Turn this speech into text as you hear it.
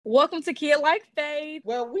Welcome to Kid Like Faith.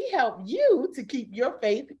 Where we help you to keep your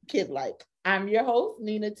faith kid-like. I'm your host,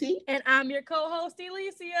 Nina T. And I'm your co-host,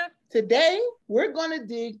 Alicia. Today, we're going to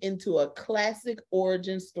dig into a classic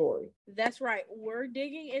origin story. That's right. We're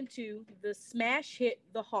digging into the smash hit,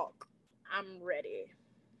 The Hulk. I'm ready.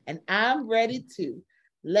 And I'm ready too.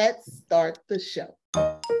 Let's start the show.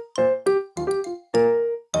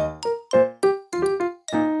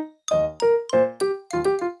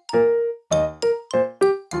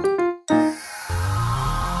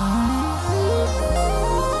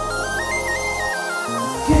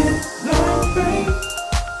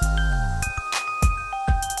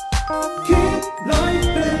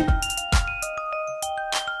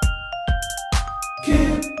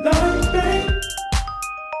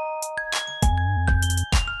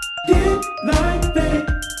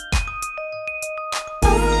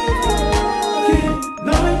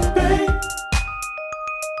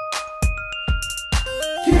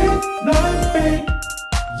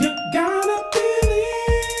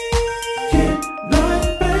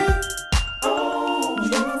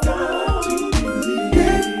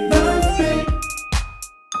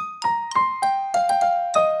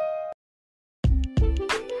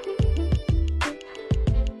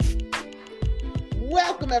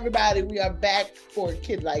 Welcome everybody. We are back for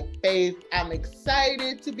Kid Like Faith. I'm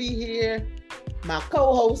excited to be here. My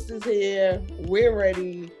co-host is here. We're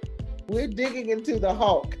ready. We're digging into the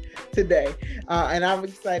Hulk today. And I'm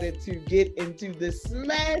excited to get into the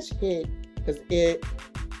smash hit because it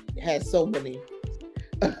has so many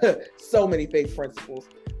faith principles.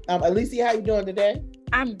 Alicia, how you doing today?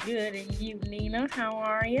 I'm good. And you, Nina, how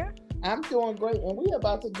are you? I'm doing great. And we're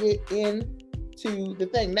about to get into the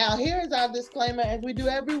thing. Now, here's our disclaimer as we do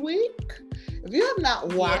every week. If you have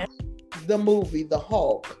not watched the movie, The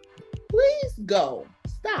Hulk, please go.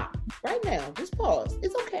 Stop right now. Just pause.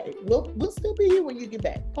 It's okay. We'll still be here when you get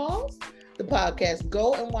back. Pause the podcast.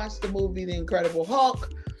 Go and watch the movie, The Incredible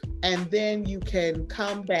Hulk, and then you can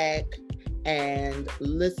come back and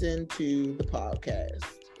listen to the podcast.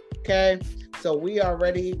 Okay? So we are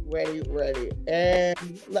ready. And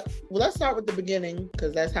let's start with the beginning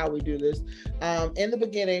because that's how we do this. In the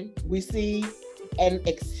beginning, we see an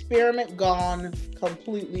experiment gone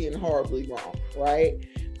completely and horribly wrong, right?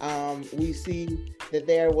 We see that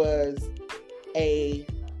there was a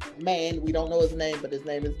man, we don't know his name, but his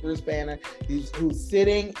name is Bruce Banner, who's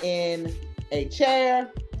sitting in a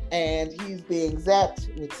chair and he's being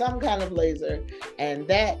zapped with some kind of laser, and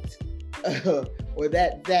that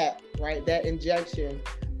zap, right, that injection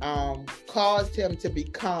caused him to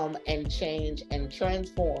become and change and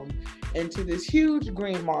transform into this huge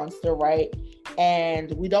green monster, right?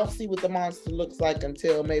 And we don't see what the monster looks like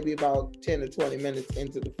until maybe about 10 to 20 minutes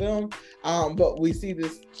into the film. But we see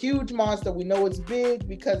this huge monster. We know it's big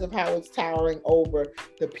because of how it's towering over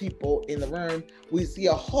the people in the room. We see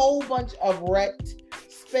a whole bunch of wrecked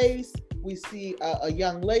space. We see a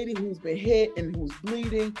young lady who's been hit and who's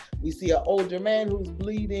bleeding. We see an older man who's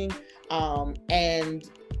bleeding. And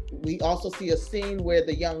we also see a scene where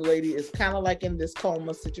the young lady is kind of like in this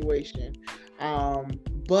coma situation.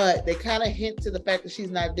 But they kind of hint to the fact that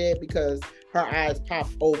she's not dead because her eyes pop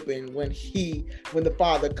open when the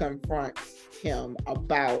father confronts him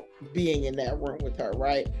about being in that room with her,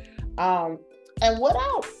 right? And what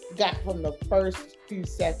I got from the first few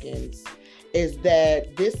seconds is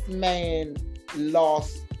that this man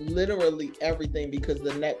lost literally everything, because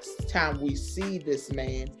the next time we see this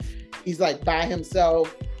man, he's like by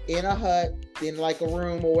himself in a hut, in like a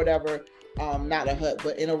room or whatever, not a hut,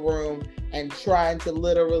 but in a room, and trying to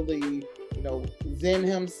literally, zen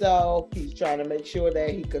himself. He's trying to make sure that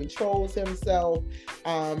he controls himself.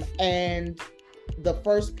 And the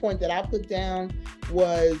first point that I put down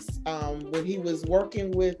was when he was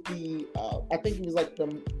working with I think he was like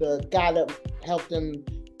the guy that helped him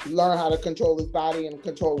learn how to control his body and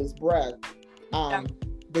control his breath.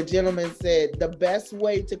 The gentleman said the best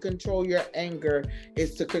way to control your anger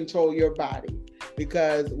is to control your body,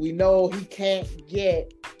 because we know he can't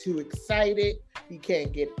get too excited, he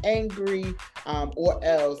can't get angry, or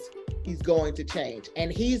else he's going to change. And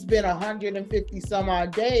he's been 150 some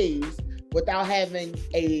odd days without having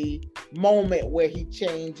a moment where he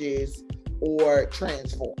changes or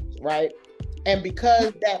transforms, right? And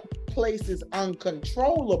because that place is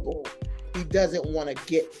uncontrollable, he doesn't want to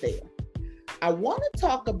get there. I want to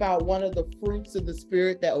talk about one of the fruits of the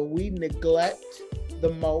Spirit that we neglect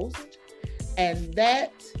the most, and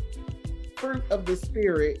that fruit of the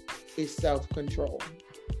Spirit is self-control.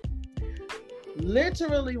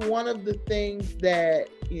 Literally one of the things that,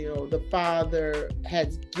 the Father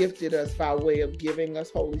has gifted us by way of giving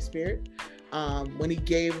us Holy Spirit, when he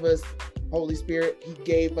gave us Holy Spirit, he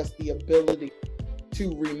gave us the ability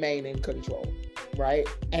to remain in control, right?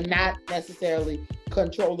 And not necessarily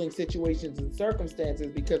controlling situations and circumstances,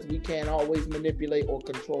 because we can't always manipulate or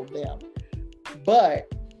control them. But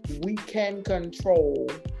we can control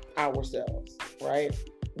ourselves, right?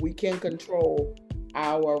 We can control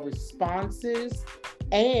our responses,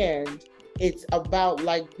 and it's about,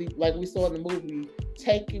 like we saw in the movie,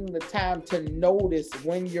 taking the time to notice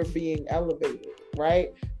when you're being elevated,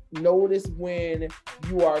 right? Notice when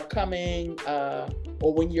you are coming,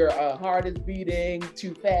 or when your heart is beating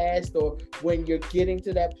too fast, or when you're getting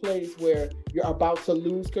to that place where you're about to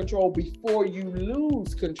lose control before you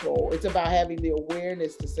lose control. It's about having the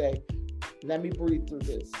awareness to say, let me breathe through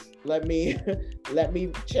this. Let me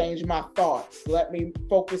change my thoughts. Let me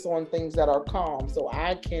focus on things that are calm so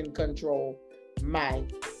I can control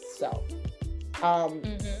myself.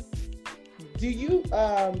 Do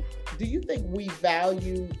you think we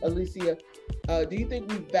value, Alicia, do you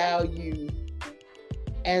think we value,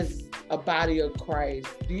 as a body of Christ,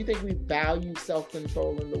 do you think we value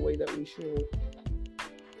self-control in the way that we should?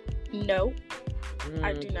 No,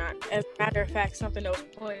 I do not. As a matter of fact, something that was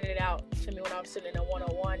pointed out to me when I was sitting in a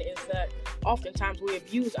 101 is that oftentimes we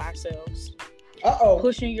abuse ourselves.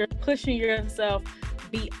 Pushing yourself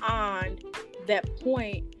beyond that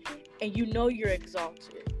point, and you know you're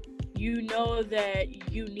exhausted. You know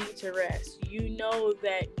that you need to rest. You know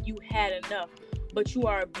that you had enough, but you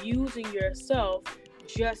are abusing yourself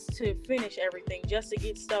just to finish everything, just to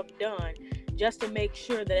get stuff done, just to make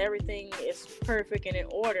sure that everything is perfect and in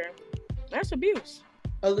order. That's abuse.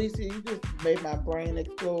 Alicia, you just made my brain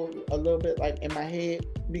explode a little bit, like in my head,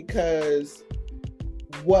 because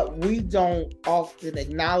what we don't often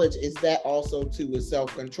acknowledge is that also too is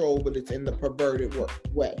self-control, but it's in the perverted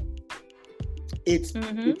way. It's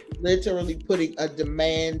literally putting a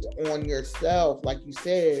demand on yourself, like you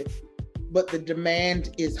said, but the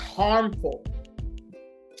demand is harmful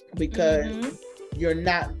because you're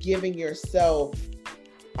not giving yourself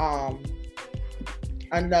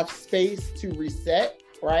enough space to reset,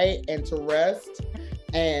 right? And to rest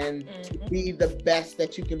and to be the best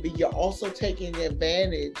that you can be. You're also taking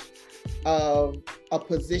advantage of a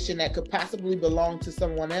position that could possibly belong to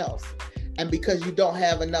someone else. And because you don't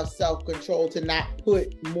have enough self-control to not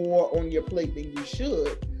put more on your plate than you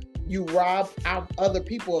should, you rob other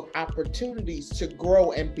people of opportunities to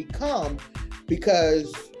grow and become,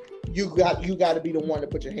 because you got to be the one to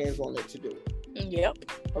put your hands on it to do it. Yep.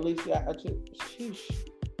 Alicia, sheesh.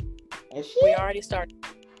 And we already started.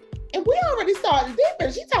 And we already started deep,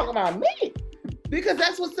 and she's talking about me. Because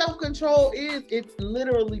that's what self-control is. It's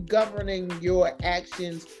literally governing your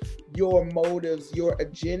actions, your motives, your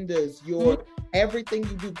agendas, your everything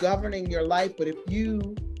you do, governing your life. But if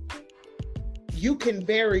you can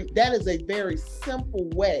that is a very simple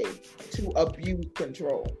way to abuse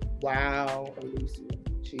control. Wow, Alicia.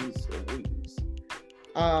 Jeez Louise.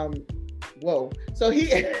 Whoa. So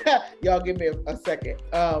y'all give me a second.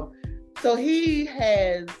 So he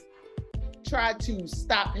has tried to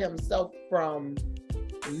stop himself from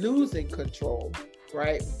losing control,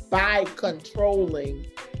 right? By controlling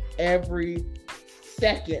every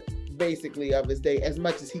second, basically, of his day as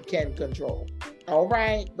much as he can control. All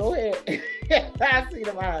right, go ahead. I see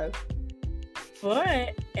the eyes.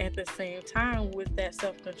 But at the same time, with that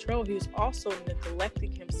self-control, he was also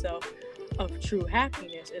neglecting himself of true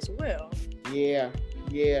happiness as well. Yeah.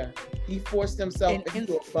 He forced himself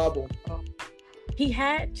into a bubble. He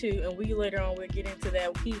had to, and we later on we'll get into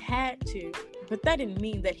that. He had to, but that didn't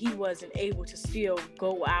mean that he wasn't able to still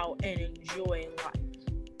go out and enjoy life.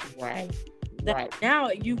 Right. Now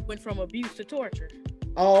you went from abuse to torture.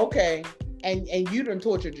 Oh, okay. And you done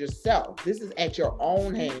tortured yourself. This is at your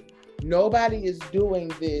own hand. Nobody is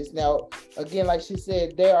doing this. Now, again, like she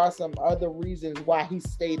said, there are some other reasons why he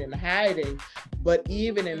stayed in hiding. But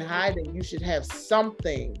even in hiding, you should have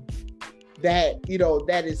something that,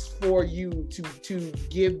 that is for you to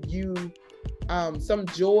give you some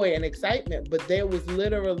joy and excitement. But there was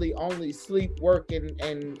literally only sleep, work,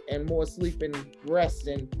 and more sleep and rest.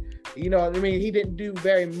 And you know what I mean? He didn't do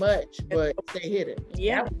very much, but stay hidden.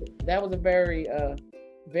 Yeah. That was a very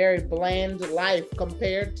bland life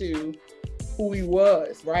compared to who he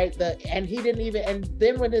was, right? And he didn't even, and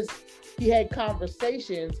then when he had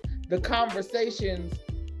conversations, the conversations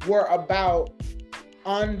were about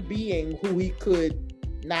unbeing who he could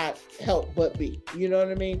not help but be. You know what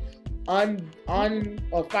I mean?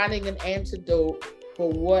 Or finding an antidote for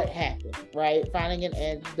what happened, right? Finding an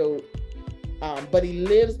antidote. But he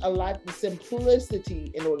lives a life of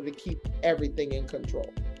simplicity in order to keep everything in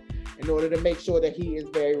control. in order to make sure that he is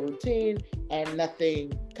very routine and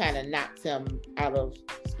nothing kind of knocks him out of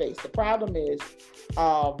space. The problem is,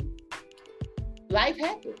 life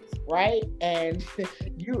happens, right? And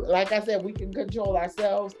like I said, we can control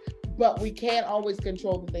ourselves, but we can't always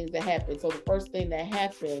control the things that happen. So the first thing that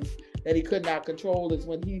happened that he could not control is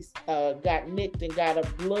when he got nicked and got a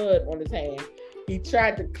blood on his hand. He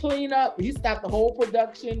tried to clean up. He stopped the whole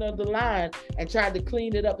production of the line and tried to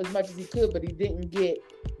clean it up as much as he could, but he didn't get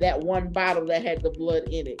that one bottle that had the blood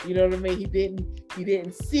in it. You know what I mean? He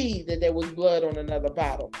didn't see that there was blood on another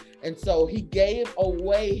bottle. And so he gave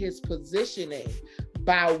away his positioning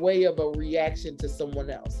by way of a reaction to someone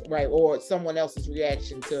else, right? Or someone else's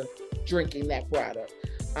reaction to drinking that product.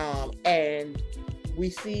 And we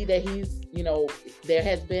see that he's, there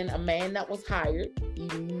has been a man that was hired,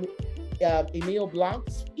 Emil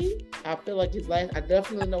Blonsky. I feel like I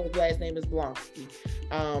definitely know his last name is Blonsky.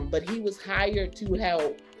 But he was hired to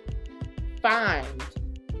help find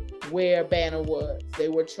where Banner was. They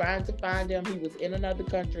were trying to find him. He was in another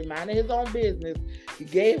country, minding his own business. He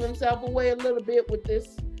gave himself away a little bit with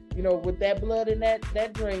this, with that blood and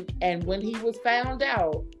that drink. And when he was found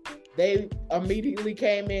out, they immediately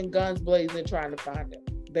came in guns blazing trying to find him.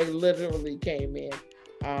 They literally came in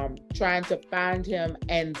trying to find him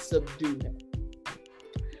and subdue him.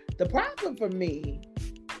 The problem for me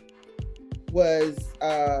was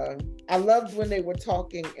I loved when they were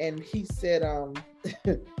talking and he said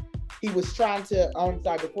he was trying to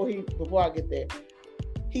before I get there,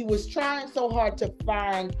 he was trying so hard to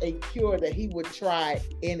find a cure that he would try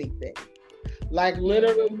anything. Like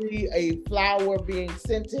literally a flower being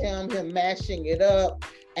sent to him mashing it up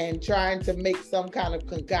and trying to make some kind of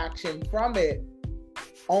concoction from it,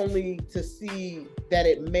 only to see that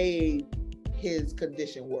it made his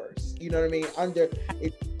condition worse. You know what I mean?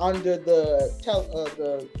 Under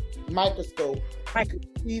the microscope, you could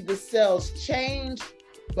see the cells change,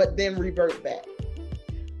 but then revert back.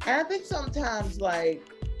 And I think sometimes, like,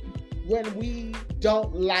 when we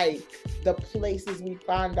don't like the places we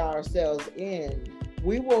find ourselves in,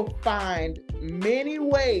 we will find many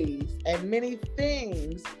ways and many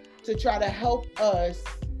things to try to help us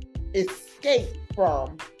escape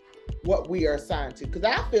from what we are assigned to. Because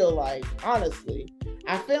I feel like, honestly,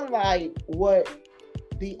 what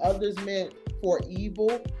the others meant for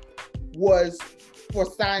evil was for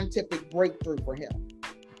scientific breakthrough for him.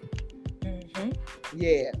 Mm-hmm.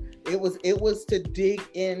 Yeah. It was to dig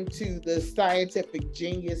into the scientific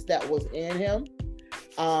genius that was in him,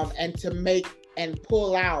 and to make and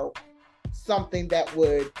pull out something that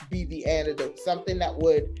would be the antidote, something that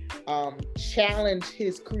would challenge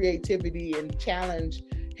his creativity and challenge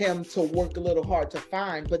him to work a little hard to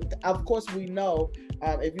find. But of course we know,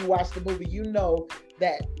 if you watch the movie, you know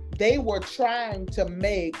that they were trying to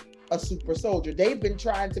make a super soldier. They've been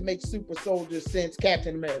trying to make super soldiers since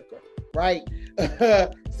Captain America, right?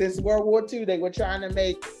 Since World War II, they were trying to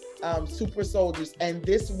make super soldiers, and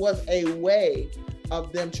this was a way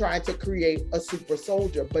of them trying to create a super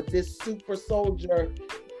soldier. But this super soldier,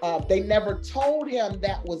 they never told him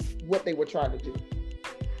that was what they were trying to do.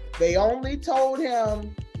 They only told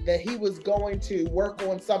him that he was going to work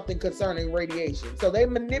on something concerning radiation. So they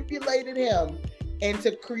manipulated him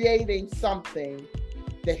into creating something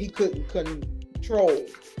that he couldn't control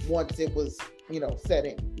once it was, set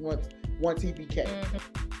in, once he became. Mm-hmm.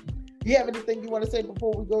 You have anything you want to say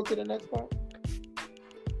before we go to the next part?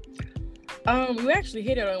 You actually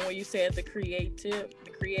hit it on when you said the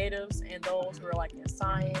creatives and those who are like in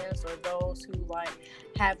science, or those who like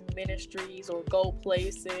have ministries or go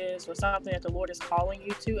places or something that the Lord is calling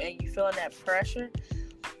you to, and you feeling that pressure.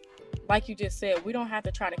 Like you just said, we don't have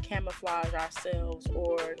to try to camouflage ourselves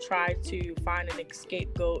or try to find an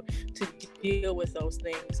scapegoat to deal with those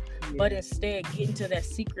things, but instead get into that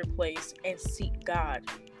secret place and seek God.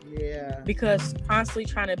 Yeah. Because constantly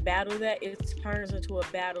trying to battle that, it turns into a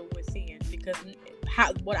battle within. Because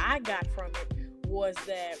what I got from it was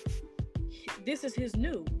that this is his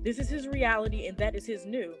new. This is his reality, and that is his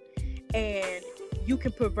new. And you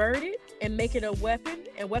can pervert it and make it a weapon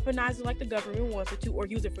and weaponize it like the government wants it to, or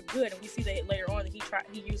use it for good. And we see that later on that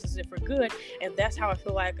he uses it for good. And that's how I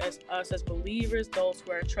feel like us as believers, those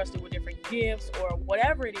who are entrusted with different gifts or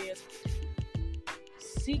whatever it is,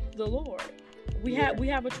 seek the Lord. We have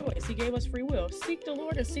a choice. He gave us free will. Seek the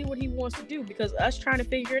Lord and see what he wants to do, because us trying to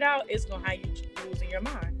figure it out is going to have you losing your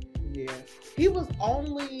mind. Yeah. He was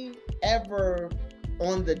only ever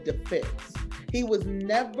on the defense. He was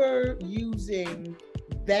never using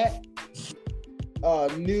that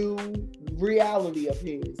new reality of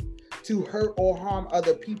his to hurt or harm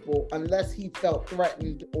other people unless he felt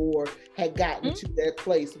threatened or had gotten to that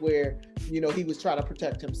place where, he was trying to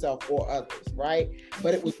protect himself or others, right?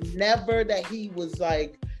 But it was never that he was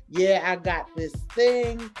like, yeah, I got this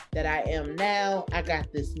thing that I am now. I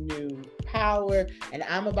got this new power, and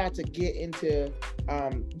I'm about to get into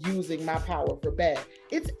using my power for bad.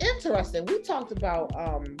 It's interesting. We talked about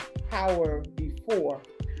power before,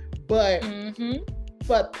 but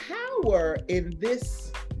power in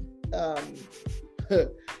this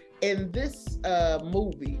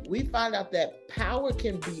movie, we find out that power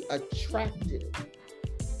can be attractive.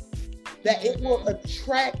 That it will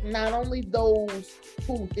attract not only those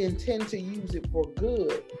who intend to use it for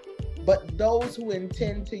good, but those who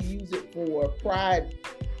intend to use it for pride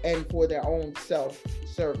and for their own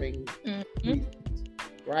self-serving reasons,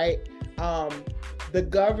 right? The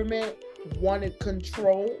government wanted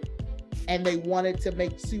control, and they wanted to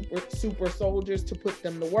make super soldiers to put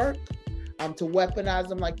them to work, to weaponize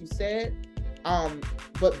them, like you said.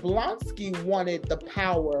 But Blonsky wanted the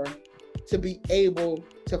power to be able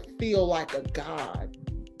to feel like a god.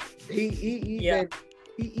 He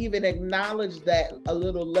even acknowledged that a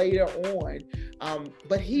little later on.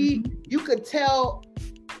 But you could tell,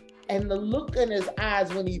 and the look in his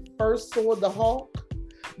eyes when he first saw the Hulk,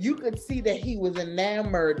 you could see that he was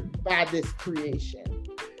enamored by this creation.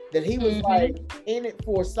 That he was like in it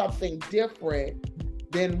for something different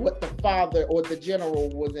than what the father or the general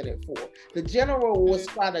was in it for. The general was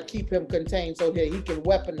trying to keep him contained so that he can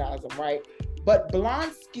weaponize him, right? But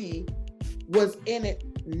Blonsky was in it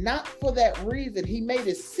not for that reason. He made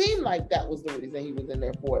it seem like that was the reason he was in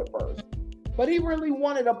there for at first. But he really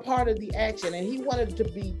wanted a part of the action, and he wanted to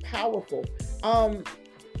be powerful.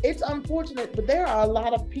 It's unfortunate, but there are a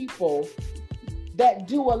lot of people that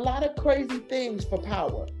do a lot of crazy things for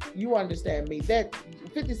power. You understand me? That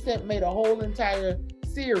 50 Cent made a whole entire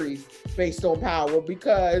series based on power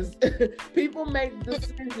because people make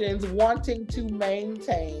decisions wanting to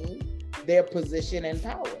maintain their position and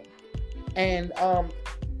power. And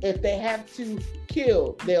if they have to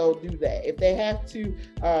kill, they'll do that. If they have to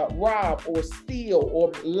rob or steal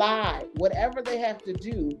or lie, whatever they have to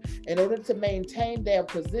do in order to maintain their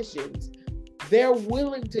positions, they're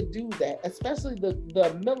willing to do that, especially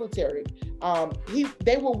the military.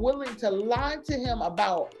 They were willing to lie to him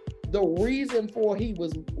about the reason for what he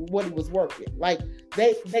was working. Like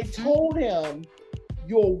they told him,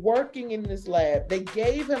 you're working in this lab. They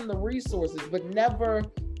gave him the resources, but never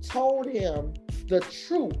told him the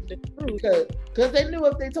truth. Because they knew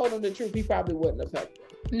if they told him the truth, he probably wouldn't have helped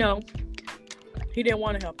him. No, he didn't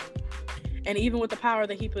want to help him. And even with the power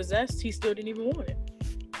that he possessed, he still didn't even want it.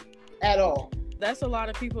 At all. That's a lot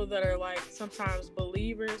of people that are like sometimes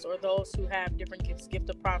believers, or those who have different gifts, gift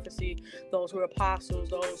of prophecy, those who are apostles,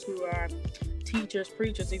 those who are teachers,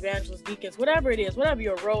 preachers, evangelists, deacons, whatever it is, whatever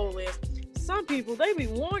your role is. Some people, they be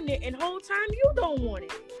wanting it, and the whole time you don't want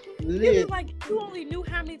it. You be like, you only knew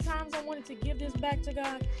how many times I wanted to give this back to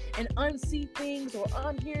God and unsee things or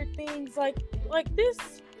unhear things. Like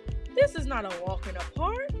this is not a walk in the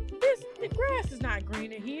park. The grass is not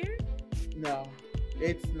greener here. No.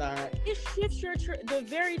 It's not. It shifts the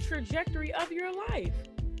very trajectory of your life.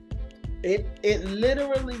 It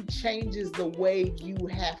literally changes the way you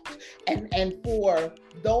have to. And for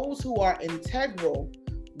those who are integral,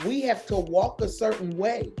 we have to walk a certain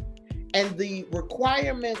way. And the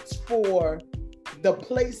requirements for the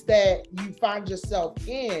place that you find yourself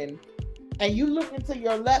in, and you look into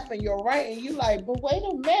your left and your right, and you like, but wait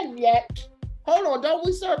a minute yet. Hold on, don't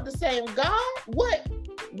we serve the same God? What?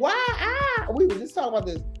 We were just talking about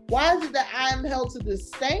this. Why is it that I am held to this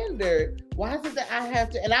standard? Why is it that I have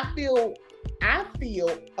to, and I feel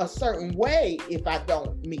a certain way if I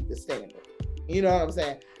don't meet the standard. You know what I'm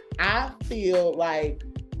saying? I feel like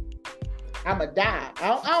I'm a die.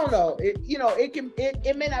 I don't know.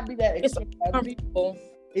 It may not be that uncomfortable.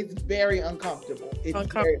 It's very uncomfortable.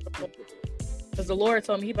 Because the Lord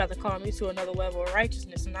told me he about to call me to another level of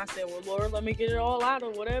righteousness. And I said, well, Lord, let me get it all out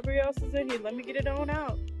of whatever else is in here. Let me get it on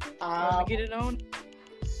out. Let me get it on.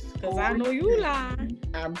 Because I know you lying.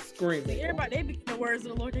 I'm screaming. See, everybody, they be the words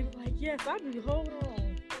of the Lord. They be like, yes, I do. Hold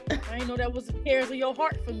on. I ain't know that was the cares of your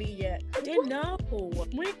heart for me yet. I didn't know.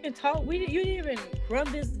 We didn't talk. You didn't even run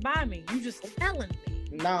this by me. You just telling me.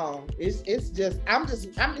 No, it's just I'm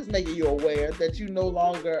just making you aware that you no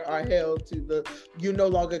longer are held to you no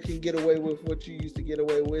longer can get away with what you used to get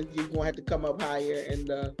away with. You're gonna have to come up higher,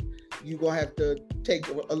 and you're gonna have to take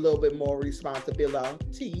a little bit more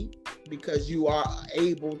responsibility because you are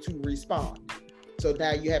able to respond. So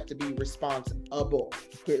now you have to be responsible.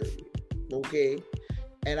 Period. Okay.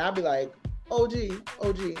 And I'll be like, OG,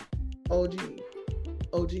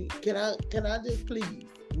 can I just please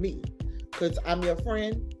me? Because I'm your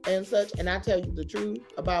friend and such, and I tell you the truth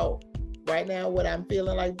about right now what I'm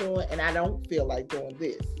feeling like doing, and I don't feel like doing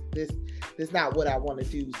this. This is not what I want to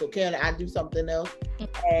do. So can I do something else?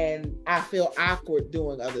 And I feel awkward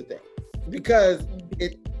doing other things because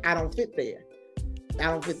I don't fit there.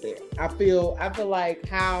 I feel like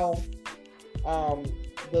how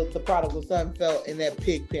the prodigal son felt in that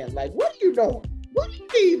pig pen. Like, what are you doing? What is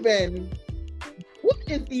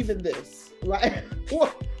even this? Like,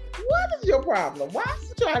 what is your problem? Why are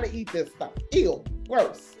you trying to eat this stuff? Ew,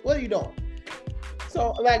 gross. What are you doing?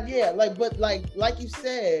 So like, yeah, like, but like you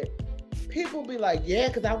said, people be like, yeah,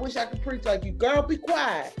 because I wish I could preach like you. Girl, be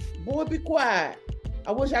quiet. Boy, be quiet.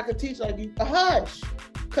 I wish I could teach like you. Hush.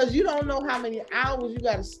 Because you don't know how many hours you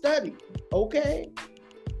got to study. Okay?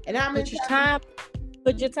 And how many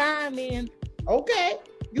Put your time in. Okay.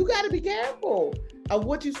 You got to be careful of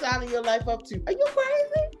what you signing your life up to. Are you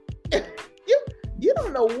crazy? You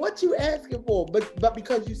don't know what you asking for. But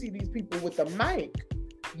because you see these people with the mic,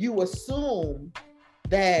 you assume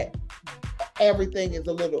that everything is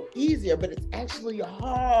a little easier, but it's actually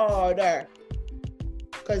harder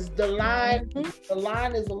because the line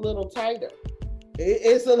is a little tighter.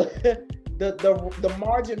 It's the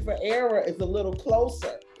margin for error is a little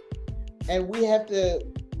closer, and we have to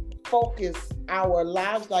focus our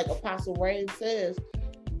lives, like Apostle Rain says,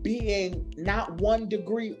 being not 1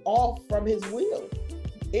 degree off from His will.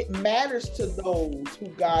 It matters to those who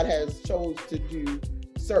God has chose to do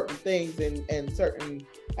certain things and certain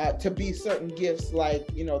to be certain gifts, like,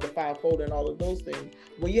 you know, the 5-fold and all of those things.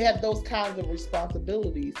 When you have those kinds of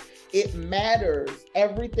responsibilities, it matters.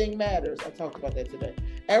 Everything matters. I talked about that today.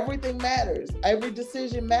 Everything matters. Every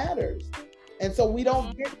decision matters. And so we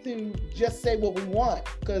don't get to just say what we want,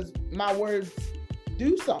 because my words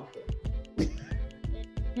do something.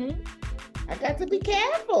 I got to be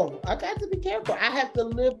careful. I have to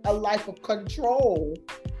live a life of control,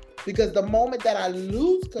 because the moment that I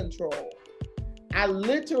lose control, I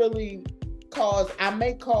may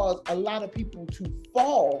cause a lot of people to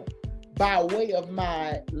fall by way of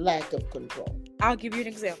my lack of control. I'll give you an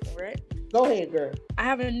example, right? Go ahead, girl. I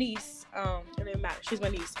have a niece. It doesn't matter. She's my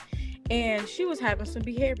niece. And she was having some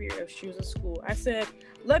behavior issues in school. I said,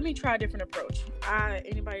 let me try a different approach.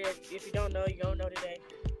 Anybody, if you don't know, you don't know today.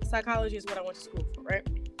 Psychology is what I went to school for, right?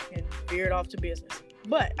 And veered off to business.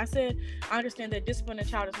 But I said, I understand that disciplining a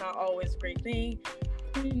child is not always a great thing.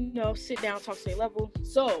 You know, sit down, talk to their level.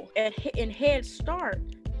 So in Head Start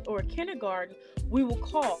or kindergarten, we will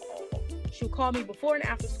call. She'll call me before and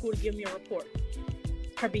after school to give me a report.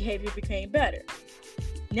 Her behavior became better.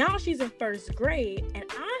 Now she's in 1st grade, and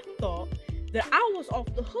I thought that I was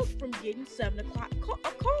off the hook from getting 7 o'clock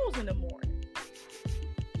calls in the morning.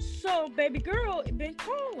 So baby girl been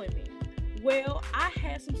calling me. Well, I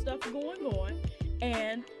had some stuff going on,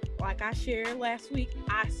 and like I shared last week,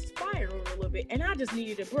 I spiraled a little bit and I just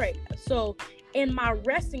needed a break. So in my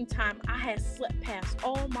resting time, I had slept past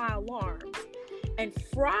all my alarms. And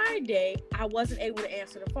Friday, I wasn't able to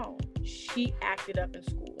answer the phone. She acted up in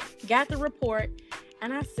school. Got the report,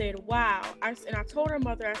 and I said, wow. I told her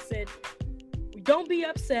mother, I said, don't be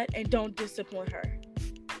upset and don't discipline her.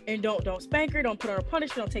 And don't spank her, don't put her on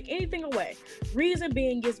punishment, don't take anything away. Reason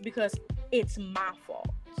being is because it's my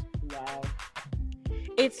fault. Wow.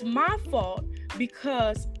 It's my fault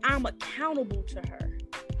because I'm accountable to her.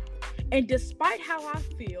 And despite how I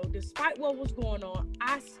feel, despite what was going on,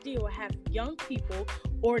 I still have young people,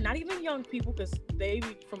 or not even young people, because they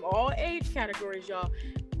from all age categories, y'all,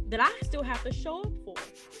 that I still have to show up for.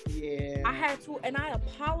 Yeah. I had to, and I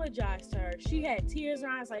apologized to her. She had tears in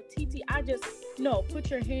her eyes like, TT,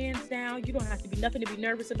 put your hands down. You don't have to be nothing to be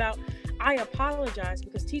nervous about. I apologize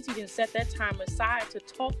because TT didn't set that time aside to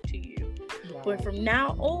talk to you. Wow. But from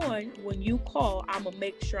now on, when you call, I'm going to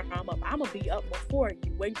make sure I'm up. I'm going to be up before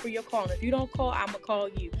you, waiting for your call. And if you don't call, I'm going to call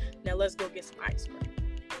you. Now let's go get some ice cream.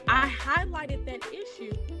 I highlighted that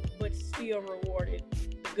issue, but still rewarded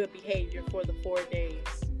good behavior for the 4 days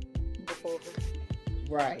before.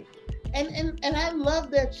 Right. And I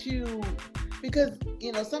love that because,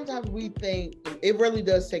 you know, sometimes we think it really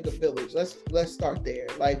does take a village. Let's start there.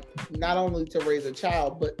 Like, not only to raise a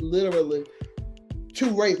child, but literally to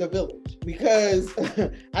raise a village. Because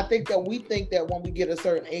I think that we think that when we get a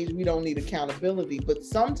certain age, we don't need accountability. But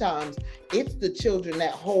sometimes it's the children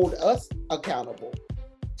that hold us accountable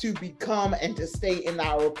to become and to stay in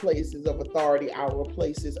our places of authority, our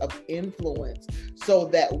places of influence, so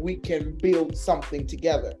that we can build something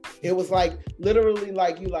together. It was like, literally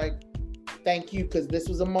like you like, thank you, because this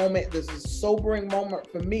was a sobering moment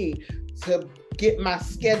for me to get my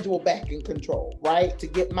schedule back in control, right? To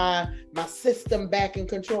get my system back in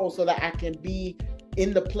control so that I can be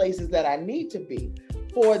in the places that I need to be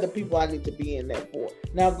for the people I need to be in there for.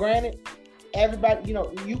 Now, granted, everybody,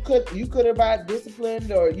 you could have been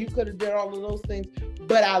disciplined, or you could have done all of those things.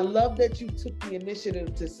 But I love that you took the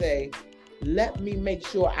initiative to say, let me make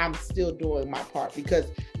sure I'm still doing my part, because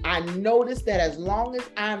I noticed that as long as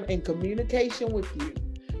I'm in communication with you,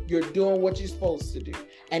 you're doing what you're supposed to do.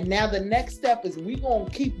 And now the next step is we're going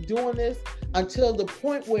to keep doing this until the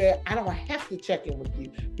point where I don't have to check in with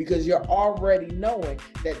you, because you're already knowing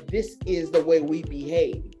that this is the way we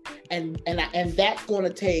behave. And that's going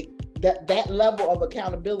to take that level of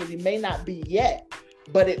accountability may not be yet,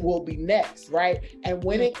 but it will be next, right? And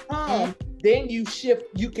when it comes, then you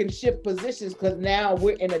can shift positions, because now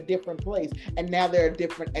we're in a different place, and now there are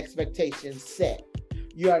different expectations set.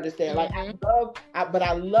 You understand? Like,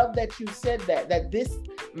 I love that you said that this,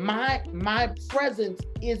 my presence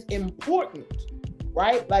is important,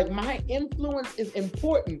 right? Like, my influence is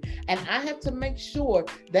important, and I have to make sure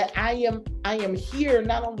that I am here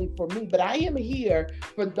not only for me, but I am here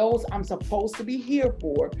for those I'm supposed to be here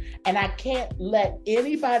for, and I can't let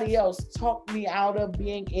anybody else talk me out of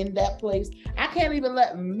being in that place. I can't even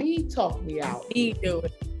let me talk me out. Me do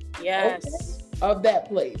it. Yes. Okay? Of that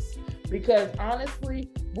place. Because honestly,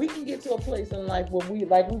 we can get to a place in life where we,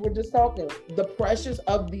 like we were just talking, the pressures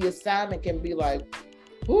of the assignment can be like,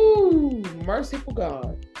 ooh, merciful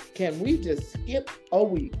God, can we just skip a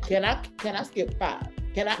week? Can I skip 5?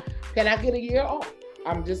 Can I get a year off?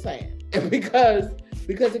 I'm just saying, because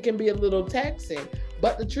it can be a little taxing.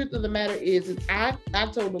 But the truth of the matter is I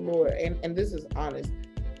told the Lord, and this is honest,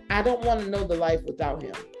 I don't want to know the life without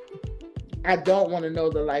him. I don't want to know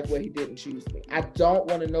the life where he didn't choose me. I don't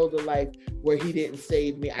want to know the life where he didn't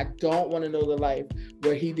save me. I don't want to know the life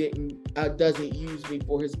where he doesn't use me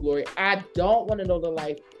for his glory. I don't want to know the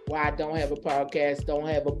life where I don't have a podcast, don't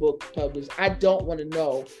have a book published. I don't want to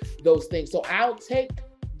know those things. So I'll take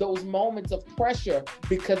those moments of pressure,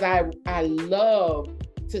 because I love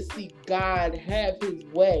to see God have his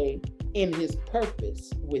way in his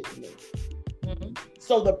purpose with me. Mm-hmm.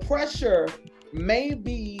 So the pressure may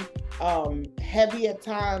be heavy at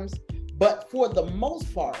times, but for the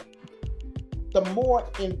most part, the more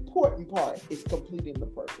important part is completing the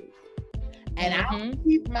purpose. And I'll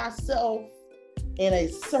keep myself in a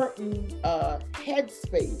certain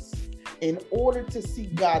headspace in order to see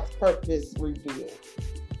God's purpose revealed,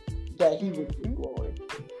 that he would get glory.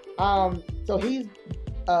 So he's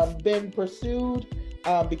been pursued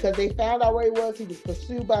because they found out where he was. He was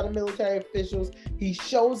pursued by the military officials. He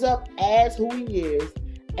shows up as who he is,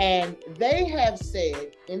 and they have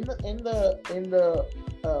said in the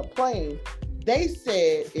plane, they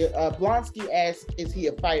said Blonsky asked, "Is he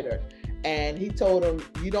a fighter?" And he told him,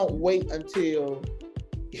 "You don't wait until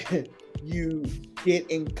you get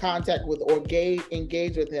in contact with or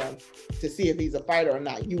engage with him to see if he's a fighter or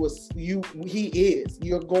not. He is.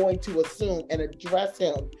 You're going to assume and address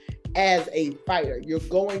him as a fighter. You're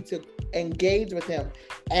going to engage with him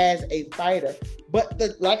as a fighter." But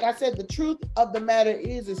like I said, the truth of the matter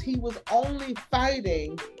is he was only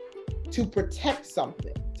fighting to protect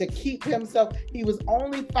something, to keep himself. He was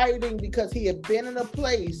only fighting because he had been in a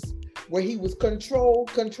place where he was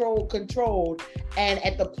controlled, and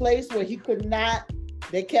at the place where he could not,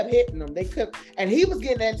 they kept hitting him. And he was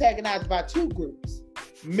getting antagonized by two groups: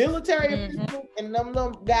 military people and them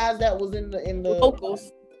guys that was in the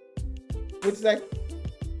locals. What'd you say?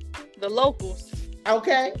 The locals.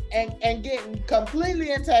 Okay, and getting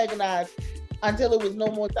completely antagonized until it was no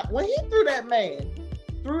more time. When he threw that man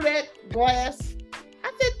through that glass,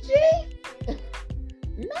 I said,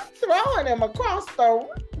 "Gee, not throwing him across the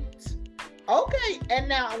route." Okay, and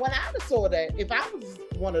now when I saw that, if I was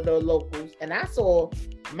one of the locals and I saw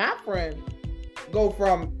my friend go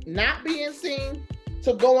from not being seen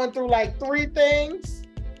to going through like 3 things,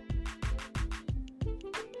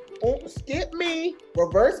 skip me,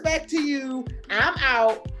 reverse back to you, I'm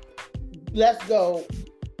out, let's go,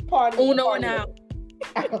 party. Uno and out.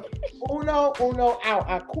 Uno out.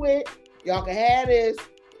 I quit. Y'all can have this.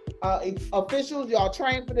 Officials, y'all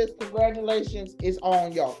trained for this. Congratulations, it's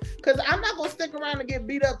on y'all. Because I'm not gonna stick around and get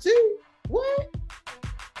beat up too. What?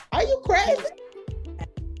 Are you crazy?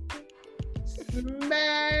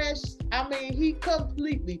 Smashed. I mean, he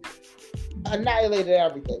completely annihilated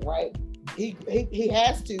everything, right? He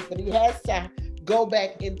has to, but he has to go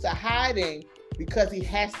back into hiding because he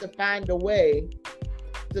has to find a way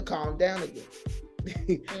to calm down again.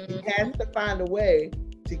 He has to find a way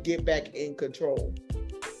to get back in control.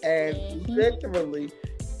 And literally,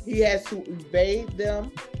 he has to evade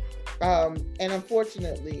them. And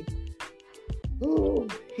unfortunately,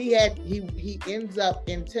 he ends up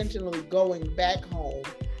intentionally going back home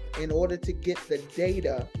in order to get the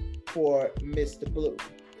data for Mr. Blue.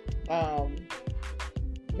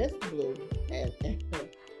 Mr. Blue and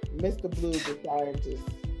Mr. Blue, the scientist,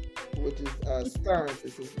 which is Stearns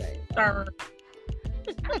is his name. Stearns.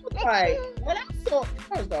 I was like, when I saw,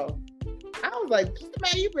 first off, I was like, this the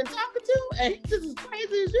man you've been talking to, and he's just as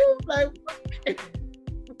crazy as you. Like,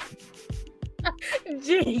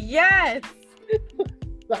 yes.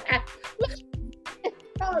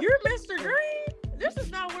 You're Mr. Green. This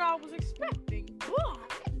is not what I was expecting.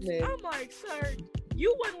 I'm like, sir,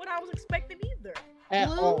 you wasn't what I was expecting either. At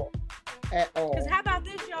all. Because how about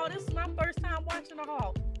this, y'all? This is my first time watching the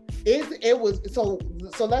Hulk. It was so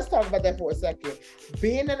let's talk about that for a second.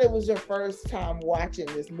 Being that it was your first time watching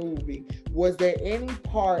this movie, was there any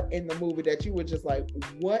part in the movie that you were just like,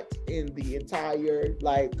 what in the entire,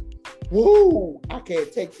 like, woo, I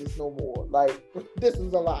can't take this no more. Like, this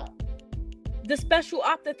is a lot. The special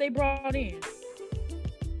op that they brought in.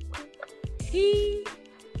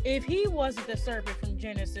 If he wasn't the serpent from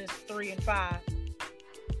Genesis 3 and 5,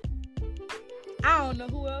 I don't know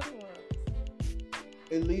who else was.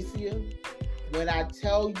 Alicia, when I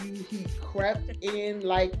tell you he crept in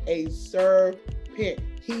like a serpent,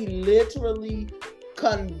 he literally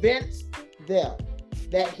convinced them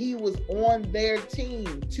that he was on their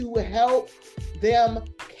team to help them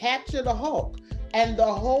capture the Hulk. And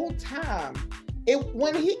the whole time,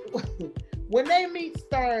 when they meet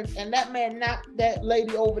Stearns and that man knocked that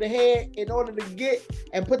lady over the head in order to get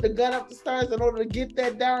and put the gun up to Stearns in order to get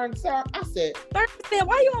that darn Stearns, I said, Stearns said,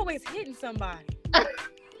 why you always hitting somebody?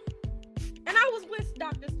 And I was with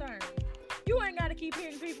Dr. Stearns. You ain't got to keep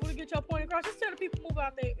hitting people to get your point across. Just tell the people move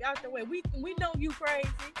out their way. We know you crazy.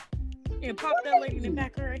 And pop that lady in the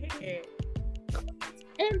back of her head.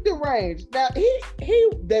 And deranged. Now,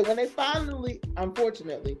 when they finally,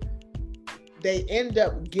 unfortunately, they end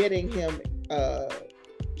up getting him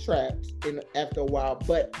trapped after a while.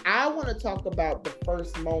 But I want to talk about the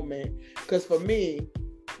first moment, because for me,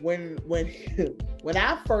 when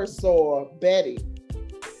I first saw Betty,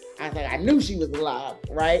 I was like, I knew she was alive,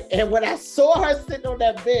 right? And when I saw her sitting on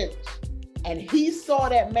that bench, and he saw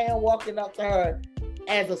that man walking up to her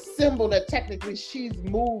as a symbol that technically she's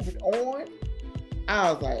moved on,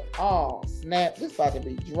 I was like, oh snap, this about to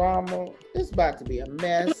be drama. This about to be a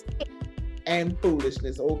mess and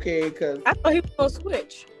foolishness, okay? Because I thought he was gonna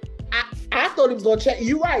switch. I thought he was gonna change.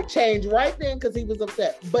 You're right, change right then because he was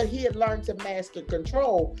upset. But he had learned to master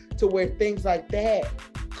control to where things like that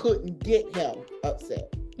couldn't get him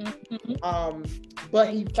upset. Mm-hmm. But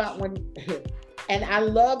he found and I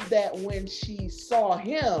love that when she saw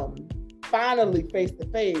him finally face to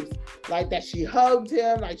face, like that she hugged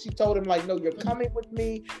him, like she told him, like, no, you're coming with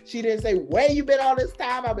me. She didn't say, where you been all this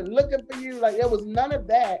time? I've been looking for you. Like, there was none of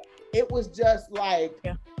that. It was just like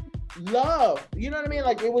love. You know what I mean?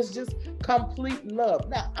 Like, it was just complete love.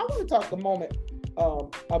 Now, I want to talk a moment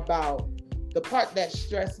about the part that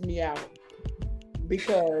stressed me out,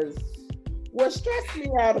 because what stressed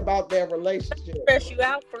me out about their relationship. Stress you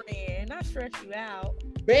out, friend. Not stress you out.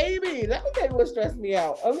 Baby, let me tell you what stressed me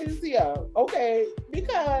out. Alicia, okay,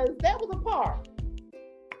 because that was a part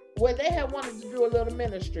where they had wanted to do a little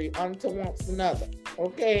ministry unto once another,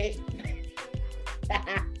 okay?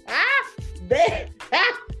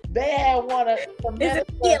 they had wanted to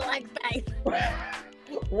minister like faith.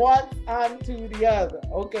 once unto the other,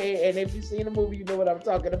 okay? And if you've seen the movie, you know what I'm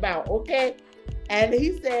talking about, okay? And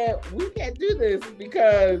he said, we can't do this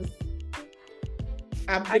because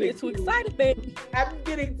I get too excited, baby. I'm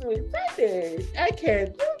getting too excited. I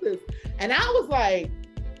can't do this. And I was like,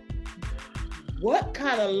 what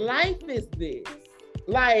kind of life is this?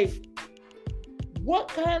 Like, what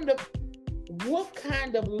kind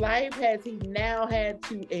of life has he now had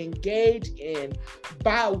to engage in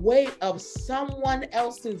by way of someone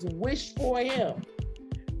else's wish for him?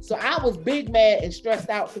 So I was big mad and stressed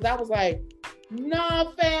out because I was like,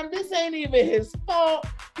 nah, fam, this ain't even his fault.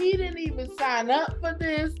 He didn't even sign up for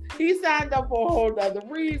this. He signed up for a whole other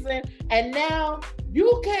reason. And now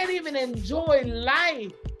you can't even enjoy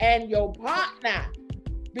life and your partner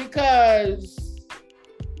because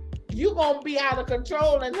you're going to be out of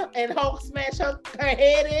control and Hulk smash her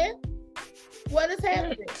head in. What is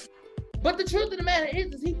happening? But the truth of the matter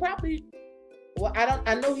is he probably, well,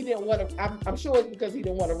 I know he didn't want to, I'm sure it's because he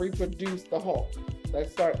didn't want to reproduce the Hulk.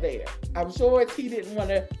 Let's start there. I'm sure he didn't want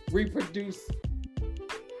to reproduce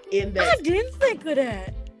in that. I didn't think of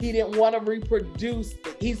that. He didn't want to reproduce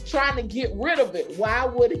it. He's trying to get rid of it. Why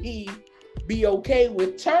would he be okay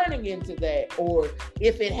with turning into that? Or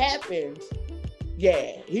if it happened,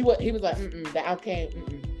 he was like, I can't.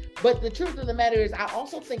 But the truth of the matter is, I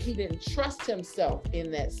also think he didn't trust himself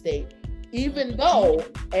in that state. Even though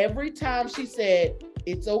every time she said,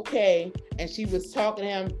 it's okay, and she was talking to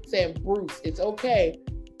him saying, Bruce, it's okay,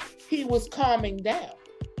 he was calming down.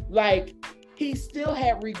 Like, he still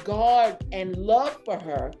had regard and love for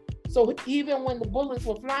her. So even when the bullets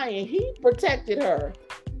were flying, he protected her.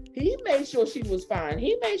 He made sure she was fine.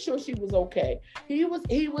 He made sure she was okay. He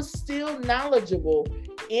was still knowledgeable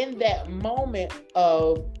in that moment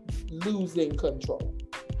of losing control.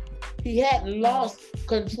 He hadn't lost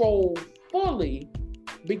control fully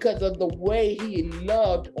because of the way he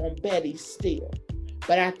loved on Betty still.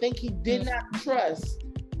 But I think he did not trust,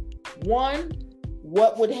 one,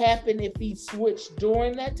 what would happen if he switched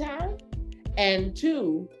during that time, and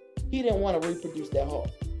two, he didn't want to reproduce that heart.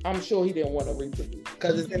 I'm sure he didn't want to reproduce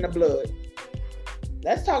because it's in the blood.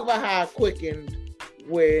 Let's talk about how I quickened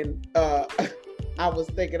when I was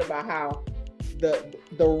thinking about how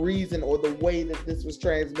the reason or the way that this was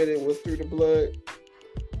transmitted was through the blood.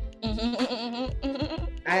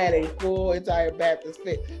 I had a full entire Baptist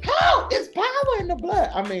fit. How? It's power in the blood.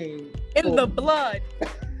 I mean, in the blood.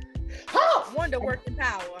 How? Wonder working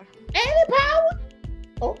power. Any power?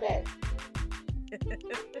 Okay.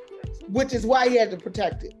 Which is why he had to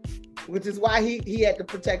protect it. Which is why he had to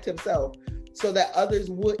protect himself so that others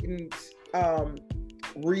wouldn't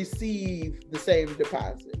receive the same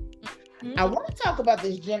deposit. Mm-hmm. I want to talk about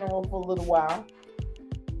this general for a little while.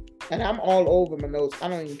 And I'm all over my notes. I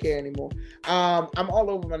don't even care anymore. I'm all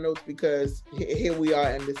over my notes because here we are,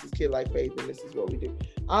 and this is Kid Like Faith, and this is what we do.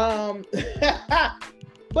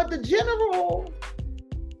 But the general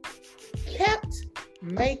kept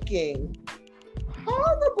making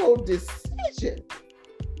horrible decisions.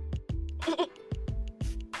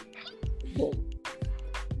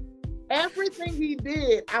 Everything he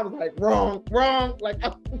did, I was like, wrong. Like,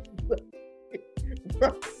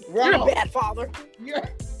 wrong. You're a bad father.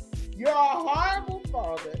 You're a horrible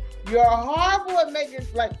father. You're horrible at making,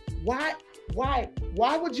 like, why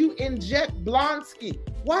would you inject Blonsky?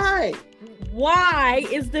 Why? Why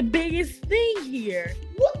is the biggest thing here?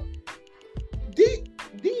 What?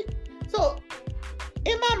 So,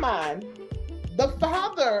 in my mind, the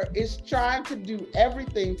father is trying to do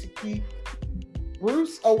everything to keep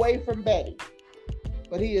Bruce away from Betty.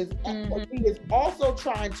 But he is also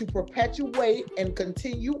trying to perpetuate and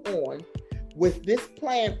continue on with this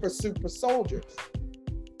plan for super soldiers.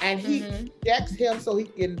 And he injects him so he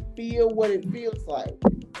can feel what it feels like.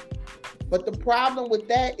 But the problem with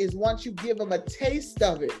that is once you give him a taste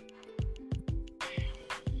of it,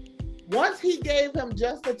 once he gave him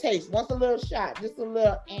just a taste, once a little shot, just a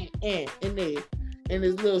little in there, in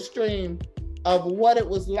his little stream of what it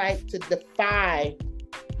was like to defy,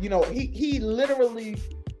 he literally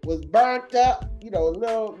was burnt up, a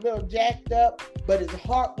little jacked up, but his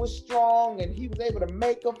heart was strong and he was able to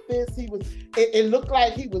make a fist. It looked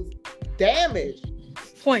like he was damaged.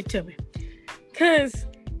 Point to me. Because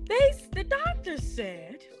the doctor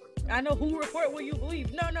said, I know who report will you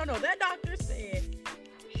believe. No. That doctor said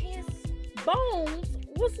his bones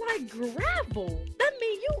was like gravel. That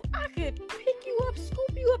means I could pick you up,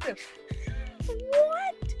 scoop you up, and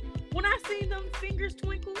what? When I seen them fingers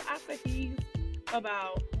twinkle, I said he's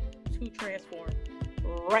about to transform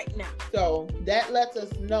right now. So that lets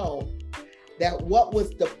us know that what was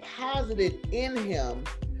deposited in him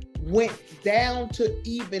went down to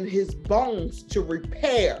even his bones to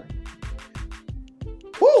repair.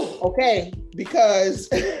 Whew, okay, because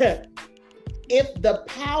if the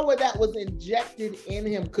power that was injected in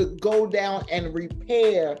him could go down and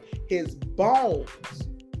repair his bones,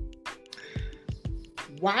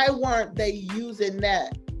 why weren't they using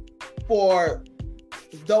that for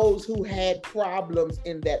those who had problems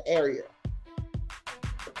in that area?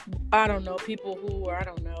 I don't know,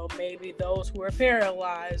 maybe those who are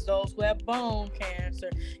paralyzed, those who have bone cancer,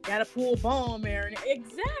 gotta pull bone marrow.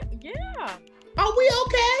 Exactly, yeah. Are we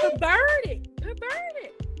okay? Perverted.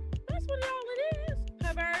 That's what all it is.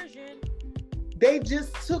 Perversion. They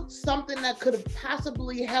just took something that could have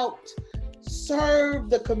possibly helped serve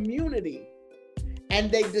the community, and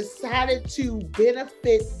they decided to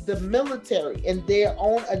benefit the military and their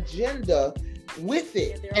own agenda with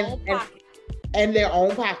it. And their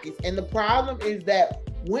own pockets. And the problem is that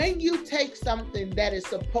when you take something that is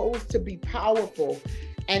supposed to be powerful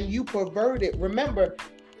and you pervert it, remember,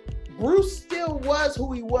 Bruce still was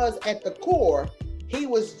who he was at the core. He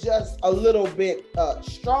was just a little bit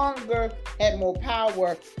stronger, had more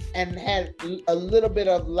power, and had a little bit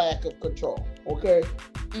of lack of control, okay?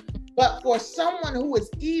 But for someone who is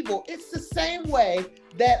evil, it's the same way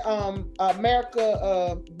that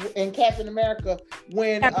America in Captain America,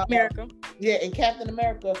 when in Captain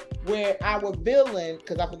America, where our villain,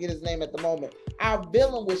 because I forget his name at the moment, our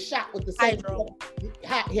villain was shot with the same.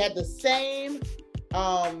 He had the same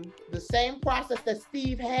the same process that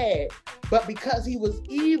Steve had, but because he was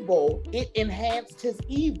evil, it enhanced his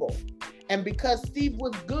evil. And because Steve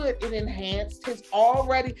was good, it enhanced he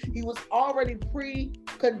was already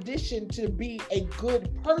preconditioned to be a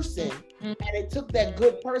good person. And it took that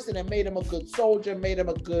good person and made him a good soldier, made him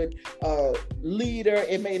a good leader.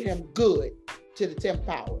 It made him good to the 10th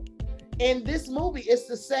power. In this movie, it's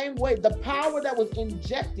the same way. The power that was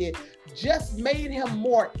injected just made him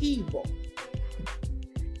more evil.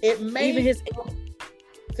 It made even his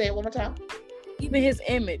say it one more time. Even his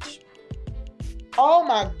image. Oh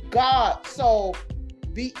my God. So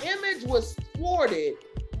the image was thwarted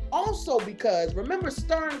also because, remember,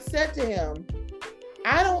 Stern said to him,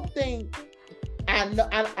 I don't think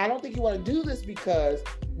you want to do this because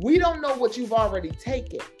we don't know what you've already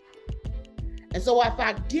taken. And so if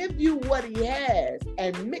I give you what he has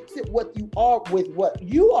and mix it with what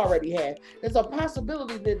you already have, there's a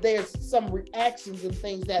possibility that there's some reactions and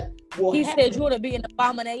things that will happen. He said you want to be an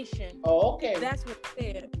abomination. Oh, okay. That's what he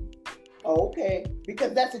said. Okay,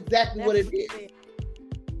 because that's exactly what it is.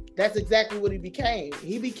 That's exactly what he became.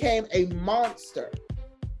 He became a monster.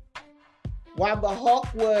 While the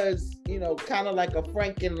Hulk was, kind of like a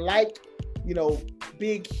Franken-like,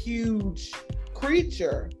 big, huge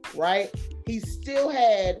creature, right? He still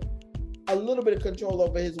had a little bit of control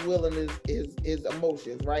over his will and his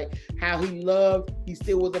emotions, right? How he loved, he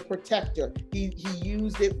still was a protector. He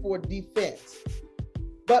used it for defense.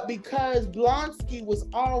 But because Blonsky was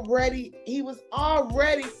already,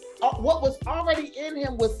 what was already in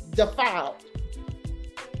him was defiled.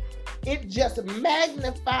 It just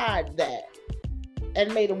magnified that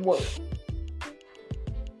and made him worse.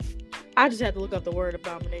 I just had to look up the word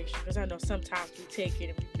abomination because I know sometimes we take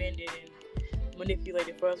it and we bend it and manipulate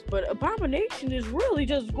it for us. But abomination is really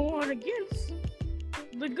just going against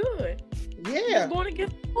the good. Yeah. Just going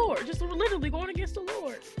against the Lord. Just literally going against the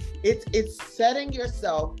Lord. It's setting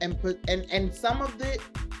yourself and some of it,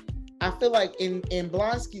 I feel like in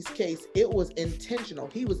Blonsky's case, it was intentional.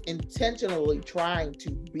 He was intentionally trying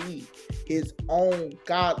to be his own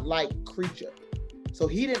godlike creature. So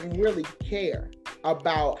he didn't really care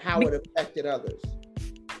about how it affected others.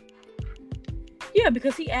 Yeah,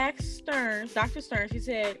 because he asked Dr. Stearns, he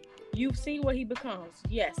said, you've seen what he becomes.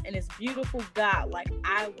 Yes, and it's beautiful God, like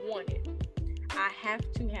I want it. I have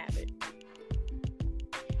to have it.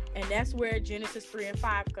 And that's where Genesis 3 and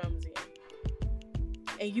 5 comes in.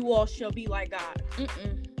 And you all shall be like God.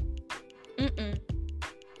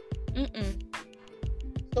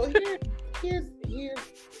 So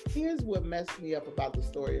here's what messed me up about the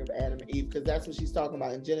story of Adam and Eve, because that's what she's talking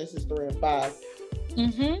about in Genesis 3 and 5.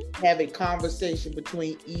 Have a conversation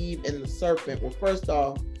between Eve and the serpent. Well, first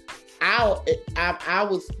off, I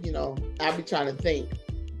was, I'd be trying to think,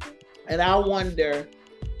 and I wonder,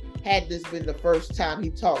 had this been the first time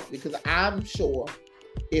he talked, because I'm sure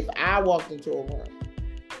if I walked into a room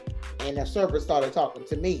and a serpent started talking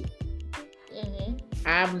to me,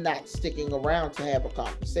 I'm not sticking around to have a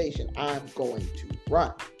conversation. I'm going to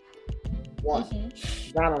run. One,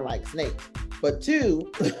 I don't like snakes. But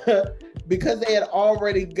two, because they had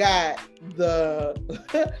already got the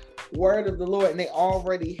word of the Lord and they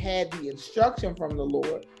already had the instruction from the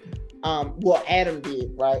Lord. Adam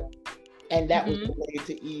did, right? And that was related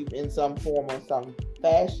to Eve in some form or some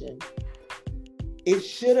fashion. It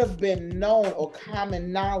should have been known or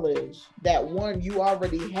common knowledge that one, you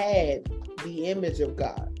already had the image of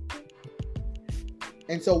God.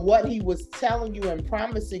 And so what he was telling you and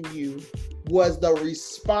promising you was the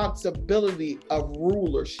responsibility of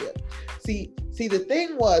rulership. See, the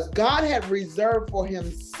thing was, God had reserved for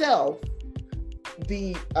himself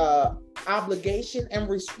the obligation and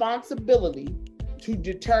responsibility to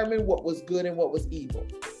determine what was good and what was evil.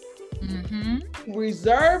 He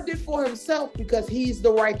reserved it for himself because he's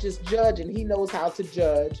the righteous judge and he knows how to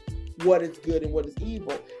judge what is good and what is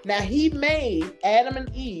evil. Now, he made Adam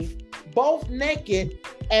and Eve both naked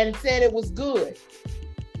and said it was good.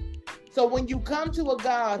 So when you come to a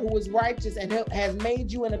God who is righteous and has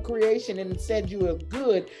made you in a creation and said you are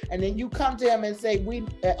good, and then you come to him and say,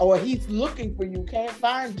 he's looking for you, can't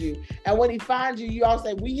find you. And when he finds you, you all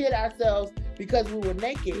say, we hid ourselves because we were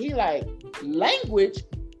naked. He like, language?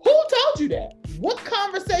 Who told you that? What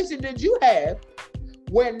conversation did you have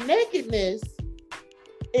where nakedness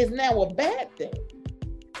is now a bad thing?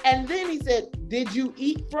 And then he said, did you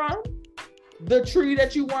eat from the tree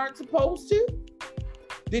that you weren't supposed to?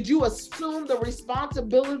 Did you assume the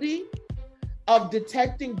responsibility of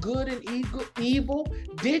detecting good and evil?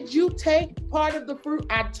 Did you take part of the fruit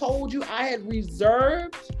I told you I had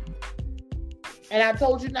reserved and I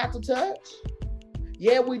told you not to touch?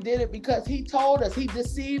 Yeah, we did it because he told us, he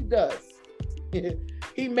deceived us.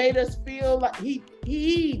 He made us feel like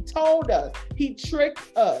he told us, he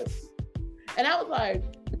tricked us. And I was like,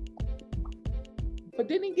 but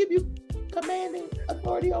didn't he give you commanding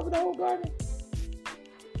authority over the whole garden?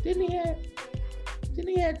 Didn't he tell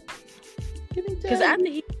you? Because after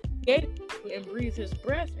he gave you and breathed his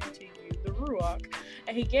breath into you, the Ruach,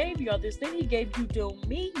 and he gave you all this, then he gave you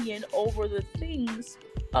dominion over the things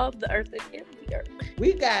of the earth and in the earth.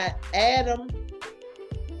 We got Adam,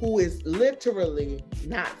 who is literally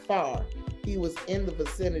not far. He was in the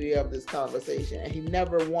vicinity of this conversation, and he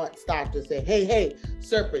never once stopped to say, hey,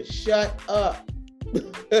 serpent, shut up.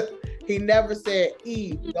 He never said,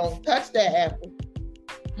 Eve, don't touch that apple.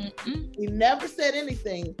 Mm-mm. He never said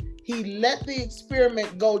anything. He let the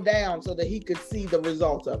experiment go down so that he could see the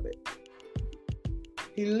results of it.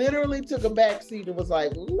 He literally took a back seat and was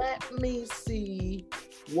like, let me see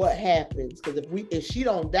what happens. Because if she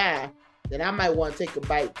don't die, then I might want to take a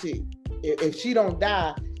bite too. If she don't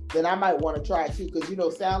die, then I might want to try too.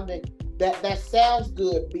 Because sounding that sounds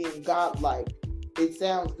good, being godlike. It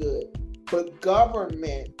sounds good. But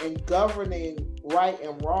government and governing right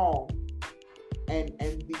and wrong and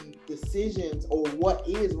the decisions or what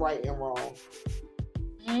is right and wrong,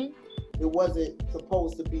 it wasn't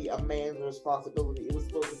supposed to be a man's responsibility. It was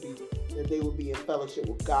supposed to be that they would be in fellowship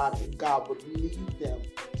with God, and God would lead them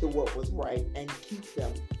to what was right and keep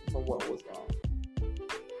them from what was wrong.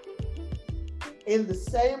 In the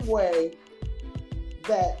same way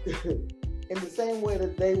that the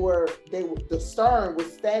stern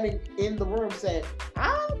was standing in the room saying,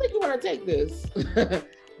 I don't think you want to take this.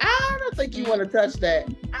 I don't think you want to touch that.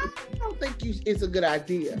 I don't think it's a good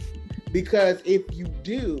idea. Because if you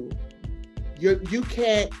do, you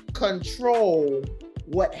can't control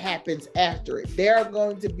what happens after it. There are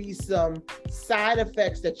going to be some side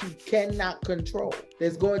effects that you cannot control.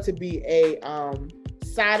 There's going to be a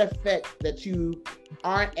side effect that you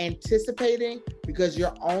aren't anticipating because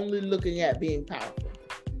you're only looking at being powerful.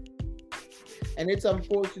 And it's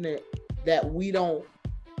unfortunate that we don't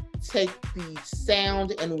take the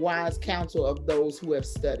sound and wise counsel of those who have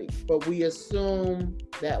studied, but we assume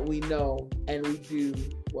that we know and we do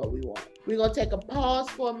what we want. We're going to take a pause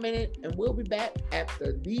for a minute and we'll be back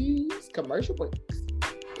after these commercial breaks.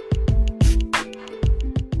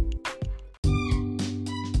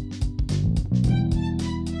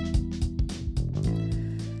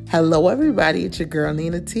 Hello everybody, it's your girl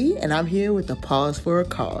Nina T, and I'm here with a pause for a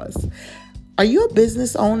cause. Are you a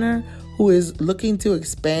business owner who is looking to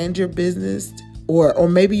expand your business? Or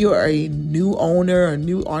maybe you're a new owner, a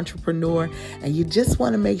new entrepreneur, and you just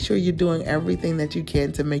want to make sure you're doing everything that you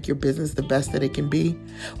can to make your business the best that it can be?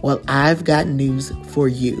 Well, I've got news for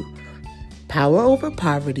you. Power Over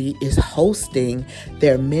Poverty is hosting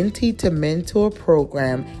their Mentee to Mentor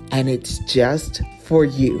program, and it's just for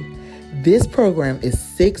you. This program is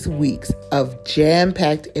 6 weeks of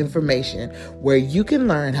jam-packed information where you can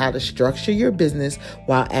learn how to structure your business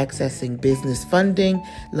while accessing business funding,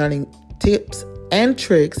 learning tips and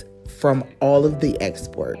tricks from all of the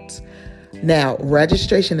experts. Now,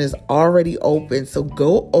 registration is already open, so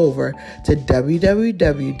go over to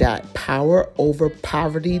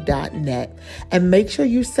www.poweroverpoverty.net and make sure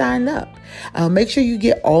you sign up. Make sure you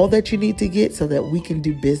get all that you need to get so that we can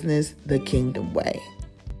do business the kingdom way.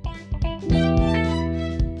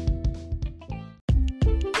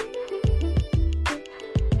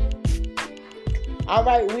 All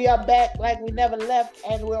right, we are back like we never left,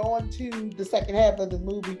 and we're on to the second half of the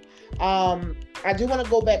movie. I do want to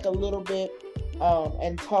go back a little bit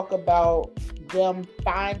and talk about them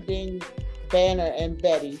finding Banner and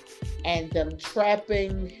Betty and them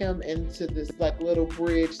trapping him into this like little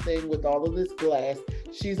bridge thing with all of this glass.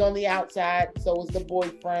 She's on the outside, so is the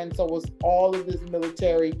boyfriend, so is all of this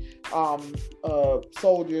military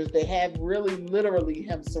soldiers. They have really literally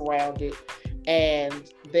him surrounded, and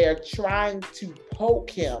they're trying to poke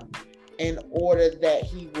him in order that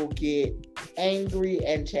he will get angry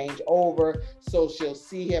and change over, so she'll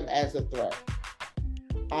see him as a threat.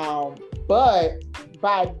 But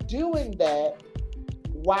by doing that,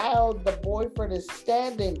 while the boyfriend is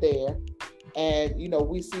standing there, and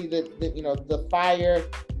we see that the fire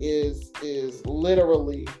is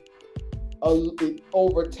literally it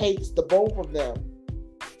overtakes the both of them.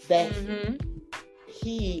 That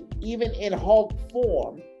he, even in Hulk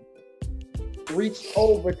form, reached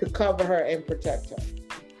over to cover her and protect her.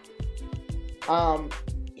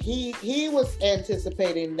 He was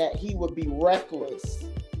anticipating that he would be reckless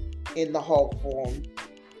in the Hulk form,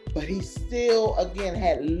 but he still, again,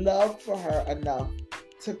 had love for her enough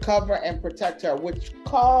to cover and protect her, which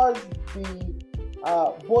caused the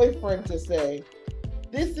boyfriend to say,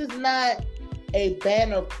 this is not a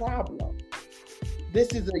Banner problem.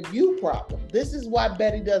 This is a you problem. This is why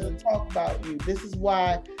Betty doesn't talk about you. This is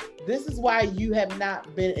why you have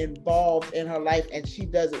not been involved in her life and she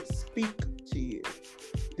doesn't speak to you.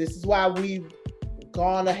 This is why we've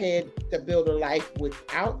gone ahead to build a life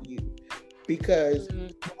without you, because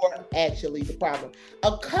you're actually the problem.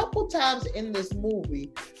 A couple times in this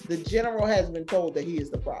movie, the general has been told that he is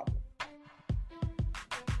the problem.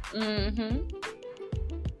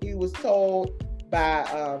 He was told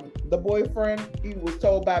by the boyfriend. He was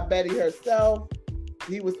told by Betty herself.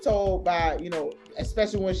 He was told by,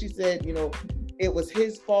 especially when she said, it was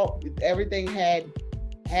his fault. Everything had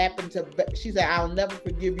happened to. She said, "I'll never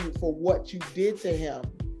forgive you for what you did to him,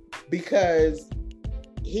 because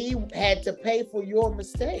he had to pay for your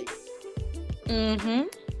mistakes.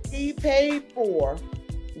 He paid for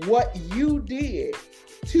what you did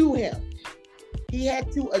to him. He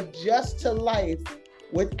had to adjust to life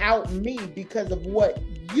without me because of what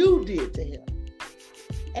you did to him."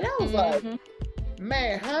 And I was like,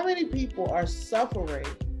 man, how many people are suffering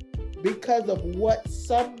because of what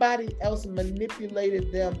somebody else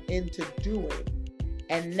manipulated them into doing?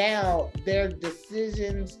 And now their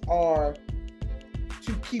decisions are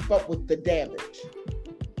to keep up with the damage,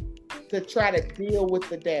 to try to deal with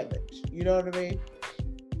the damage. You know what I mean?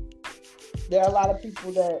 There are a lot of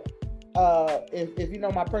people that, if you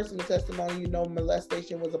know my personal testimony,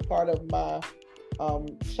 molestation was a part of my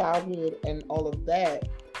childhood and all of that.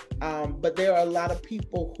 But there are a lot of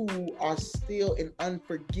people who are still in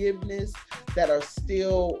unforgiveness, that are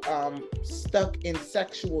still stuck in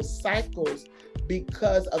sexual cycles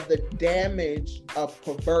because of the damage of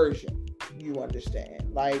perversion. You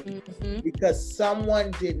understand? Like, because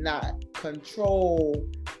someone did not control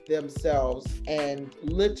themselves and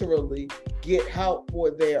literally get help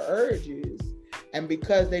for their urges. And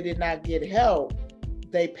because they did not get help,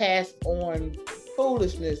 they passed on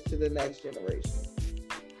foolishness to the next generation.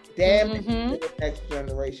 Damage to the next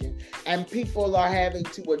generation. And people are having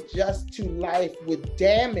to adjust to life with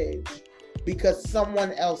damage because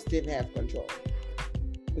someone else didn't have control.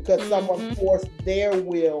 Because someone forced their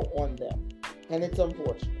will on them. And it's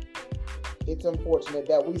unfortunate. It's unfortunate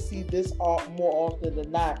that we see this more often than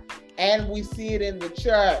not. And we see it in the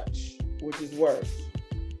church, which is worse.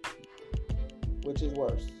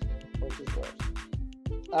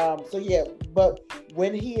 So yeah, but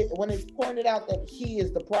when it's pointed out that he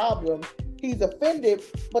is the problem, he's offended.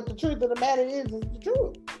 But the truth of the matter is the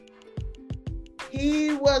truth.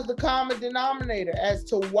 He was the common denominator as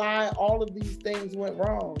to why all of these things went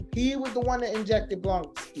wrong. He was the one that injected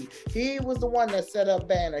Blonsky. He was the one that set up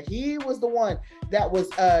Banner. He was the one that was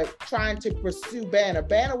trying to pursue Banner.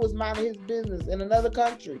 Banner was minding his business in another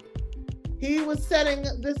country. He was setting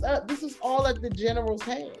this up. This is all at the general's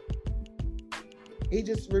hand. He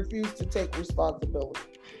just refused to take responsibility.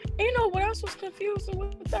 You know what else was confusing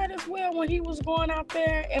with that as well? When he was going out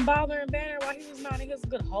there and bothering Banner while he was minding his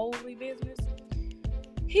good holy business,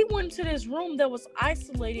 he went into this room that was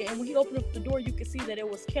isolated, and when he opened up the door, you could see that it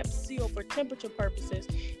was kept sealed for temperature purposes,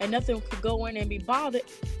 and nothing could go in and be bothered.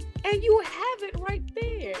 And you have it right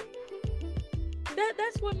there.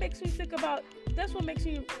 That's what makes me think about. That's what makes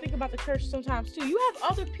me think about the church sometimes too. You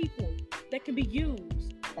have other people that can be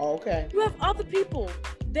used. Okay. You have other people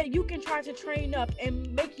that you can try to train up and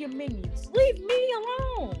make your minions. Leave me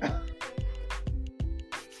alone.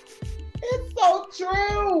 It's so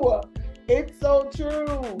true. It's so true.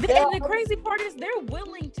 And the crazy part is they're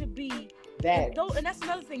willing to be that. And that's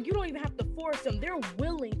another thing. You don't even have to force them. They're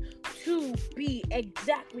willing to be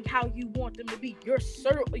exactly how you want them to be. Your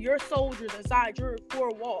soldiers inside your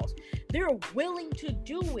four walls. They're willing to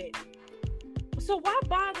do it. So why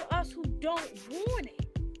bother us who don't want it?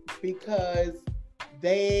 Because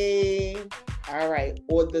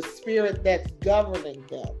or the spirit that's governing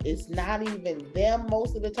them. It's not even them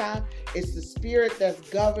most of the time. It's the spirit that's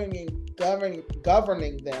governing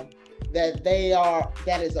them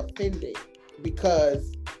that is offended,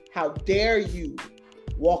 because how dare you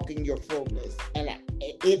walk in your fullness? And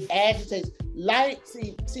it agitates light.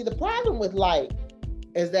 See, the problem with light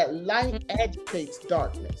is that light agitates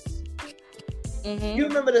darkness. You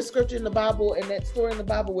remember the scripture in the Bible, and that story in the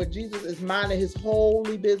Bible where Jesus is minding his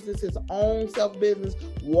holy business, his own self business,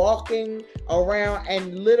 walking around,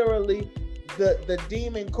 and literally the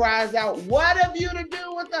demon cries out, "What have you to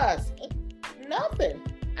do with us?" Nothing.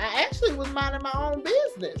 I actually was minding my own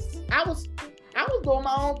business. I was doing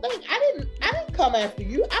my own thing. I didn't come after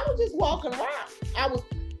you. I was just walking around.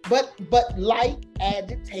 But light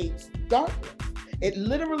agitates darkness. It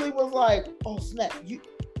literally was like, oh snap,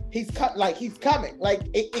 he's coming. Like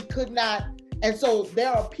it could not. And so there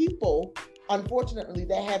are people unfortunately,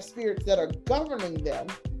 they have spirits that are governing them,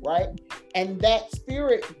 right? And that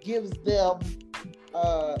spirit gives them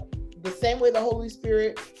the same way the Holy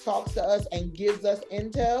Spirit talks to us and gives us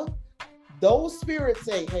intel. Those spirits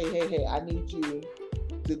say, hey, I need you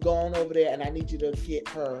to go on over there and I need you to get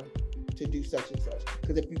her to do such and such.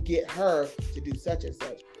 Because if you get her to do such and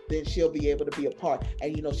such, then she'll be able to be a part.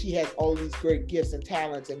 And, you know, she has all these great gifts and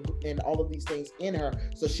talents and all of these things in her.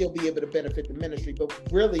 So she'll be able to benefit the ministry. But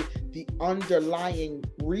really, the underlying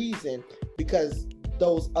reason, because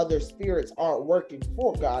those other spirits aren't working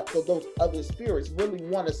for God. So those other spirits really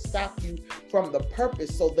want to stop you from the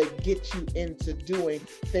purpose. So they get you into doing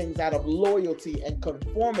things out of loyalty and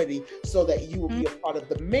conformity so that you will be a part of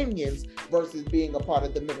the minions versus being a part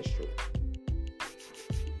of the ministry.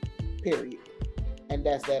 Period. And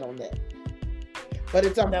that's that on that. But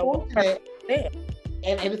it's unfortunate.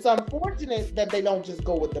 And it's unfortunate that they don't just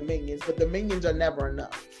go with the minions, but the minions are never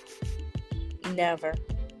enough. Never.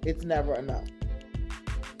 It's never enough.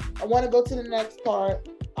 I want to go to the next part.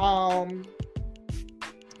 The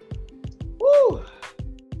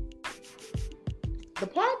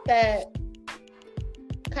part that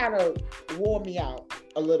kind of wore me out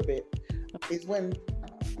a little bit is when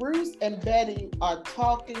Bruce and Betty are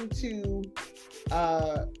talking to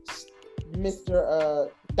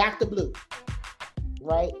Mr. Dr. Blue,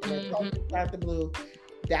 right? And they're talking to Dr. Blue,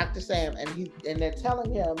 Dr. Sam, and they're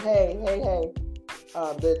telling him, hey.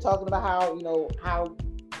 They're talking about how, you know, how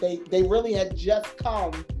they really had just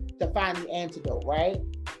come to find the antidote, right?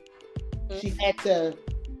 She had to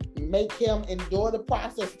make him endure the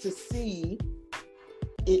process to see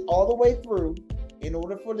it all the way through in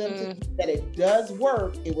order for them to see that it does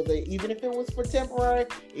work. It was even if it was for temporary,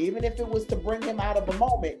 even if it was to bring him out of the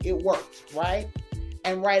moment, it worked, right?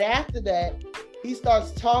 And right after that, he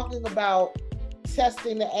starts talking about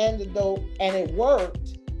testing the antidote, and it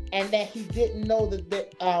worked. And that he didn't know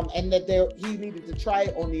that he needed to try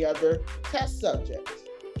it on the other test subjects.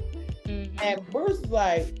 And Bruce is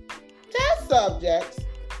like, test subjects?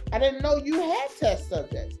 I didn't know you had test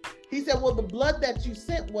subjects. He said, well, the blood that you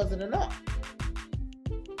sent wasn't enough.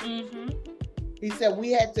 He said,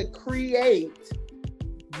 we had to create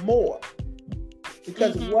more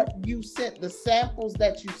because what you sent, the samples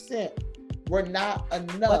that you sent were not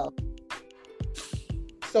enough.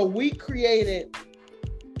 So we created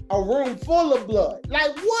a room full of blood.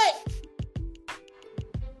 Like what?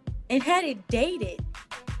 And had it dated.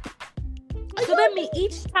 So that means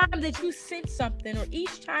each time that you sent something or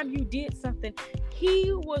each time you did something,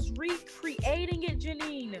 he was recreating it,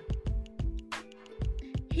 Janine.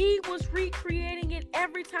 He was recreating it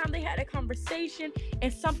every time they had a conversation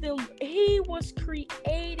and something. He was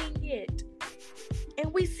creating it.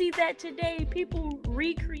 And we see that today. People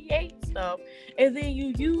recreate stuff and then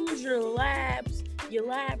you use your lab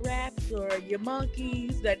rats or your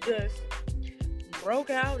monkeys that just broke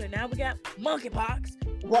out and now we got monkeypox.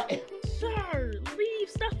 Right. Sir, leave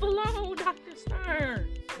stuff alone, Dr. Stern.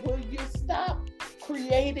 Will you stop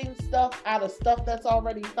creating stuff out of stuff that's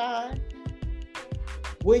already fine?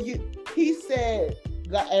 He said,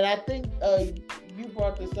 and I think you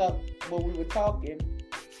brought this up when we were talking,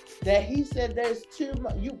 that he said there's too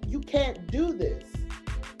much, you can't do this.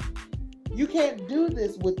 You can't do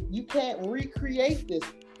this you can't recreate this.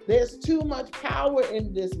 There's too much power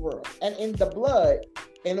in this world and in the blood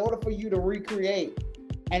in order for you to recreate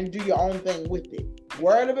and do your own thing with it.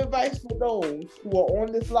 Word of advice for those who are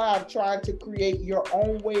on this live trying to create your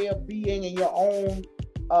own way of being and your own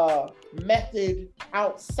method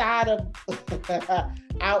outside of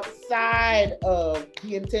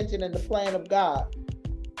the intention and the plan of God.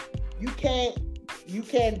 You can't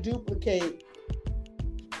duplicate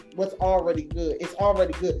what's already good. It's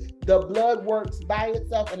already good. The blood works by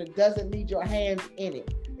itself and it doesn't need your hands in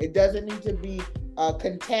it. It doesn't need to be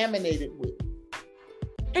contaminated with.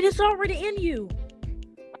 And it's already in you.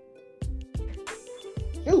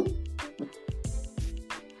 Dude.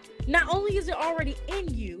 Not only is it already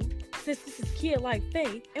in you, since this is kid-like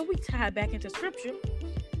faith, and we tie back into scripture,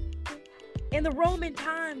 in the Roman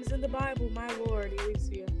times in the Bible, my Lord,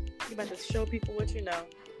 Alicia, you about to show people what you know.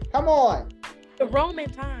 Come on. The Roman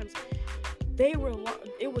times, they were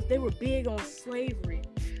big on slavery.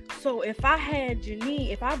 So if I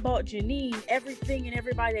bought Janine, everything and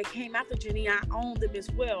everybody that came after Janine, I owned them as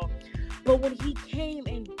well. But when he came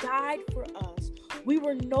and died for us, we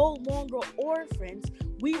were no longer orphans.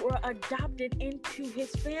 We were adopted into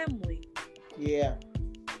his family. Yeah.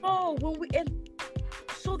 Oh,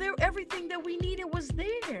 everything that we needed was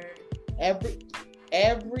there.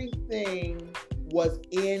 Everything was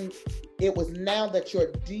in. It was now that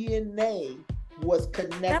your DNA was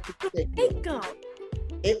connected to him.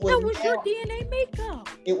 That was your DNA makeup.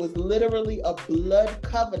 It was literally a blood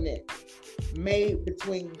covenant made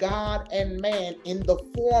between God and man in the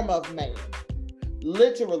form of man.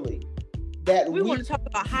 Literally. That we want to talk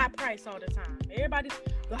about high price all the time. Everybody's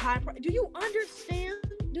the high price. Do you understand?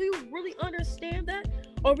 Do you really understand that?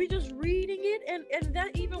 Or are we just reading it? And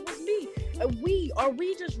that even was me. Are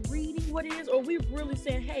we just reading what it is? Or are we really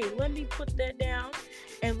saying, hey, let me put that down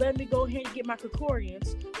and let me go ahead and get my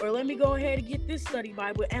concordance, or let me go ahead and get this study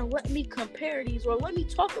Bible and let me compare these, or let me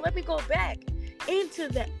go back into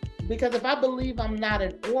that. Because if I believe I'm not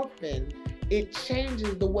an orphan, it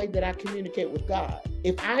changes the way that I communicate with God.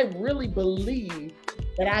 If I really believe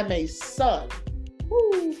that I'm a son,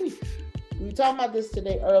 we were talking about this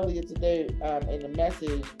earlier today in the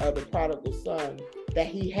message of the prodigal son, that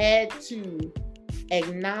he had to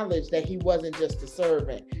acknowledge that he wasn't just a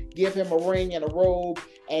servant, give him a ring and a robe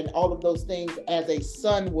and all of those things as a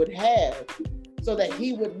son would have, so that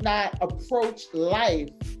he would not approach life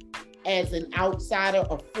as an outsider,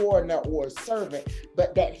 a foreigner, or a servant,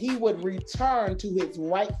 but that he would return to his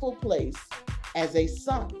rightful place as a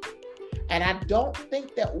son. And I don't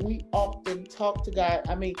think that we often talk to God.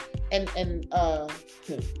 I mean,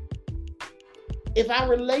 if I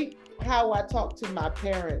relate how I talk to my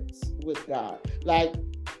parents with God, like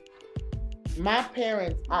my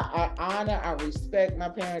parents, I honor, I respect my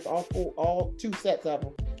parents, all two sets of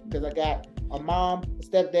them, because I got a mom, a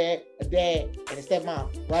stepdad, a dad, and a stepmom,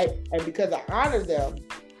 right? And because I honor them,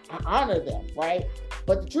 right?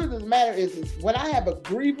 But the truth of the matter is when I have a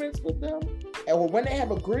grievance with them, and when they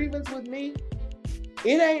have a grievance with me,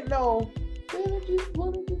 it ain't no, I just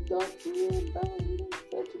wanted to talk to you about it.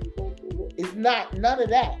 It's not, none of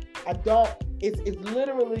that. I don't, it's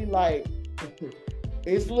literally like,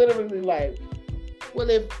 well,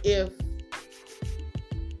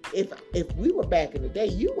 if we were back in the day,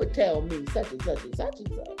 you would tell me such and such and such and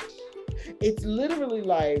such. It's literally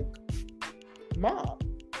like, Mom,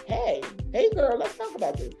 hey girl, let's talk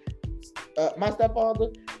about this. My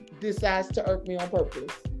stepfather decides to irk me on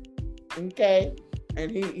purpose. Okay? And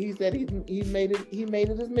he said he made it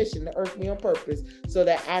his mission to irk me on purpose so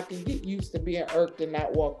that I can get used to being irked and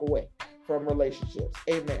not walk away from relationships.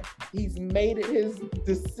 Amen. He's made it his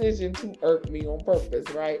decision to irk me on purpose,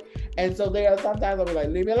 right? And so there are sometimes I'll be like,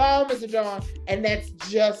 leave me alone, Mr. John. And that's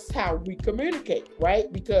just how we communicate,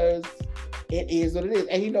 right? Because it is what it is.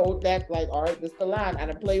 And he knows that, like, all right, this is the line. I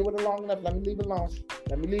done played with it long enough. Let me leave it alone.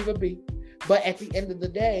 Let me leave it be. But at the end of the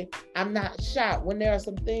day, I'm not shocked when there are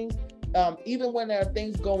some things, even when there are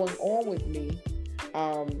things going on with me,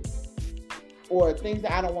 or things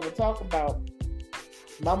that I don't want to talk about,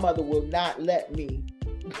 my mother will not let me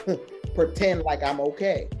pretend like I'm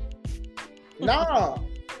okay. No.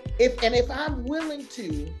 If I'm willing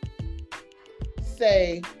to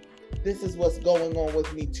say, this is what's going on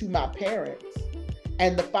with me to my parents,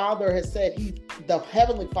 and the Heavenly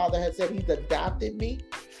Father has said he's adopted me,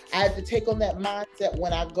 I have to take on that mindset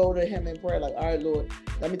when I go to him in prayer, like, all right, Lord,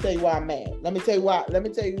 let me tell you why I'm mad. Let me tell you about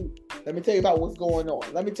what's going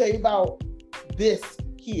on. Let me tell you about this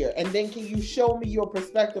here. And then can you show me your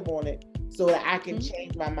perspective on it so that I can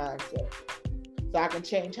change my mindset, so I can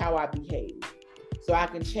change how I behave, so I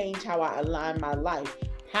can change how I align my life.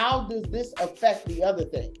 How does this affect the other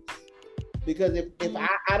things? Because if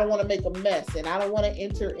I don't want to make a mess, and I don't want to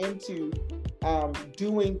enter into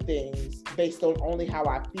doing things based on only how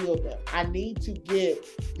I feel them, I need to get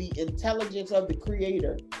the intelligence of the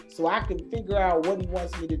Creator so I can figure out what he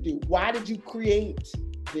wants me to do. Why did you create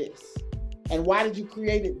this? And why did you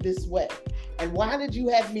create it this way? And why did you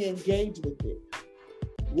have me engage with it?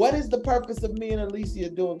 What is the purpose of me and Alicia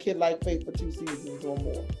doing Kid Like F8th for 2 seasons or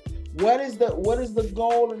more? What is the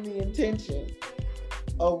goal and the intention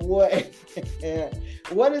of what is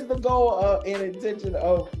the goal and intention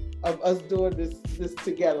of us doing this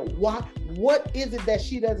together? What is it that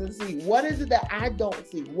she doesn't see? What is it that I don't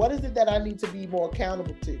see? What is it that I need to be more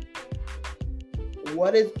accountable to?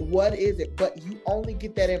 What is it? But you only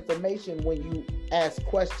get that information when you ask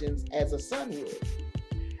questions as a son would,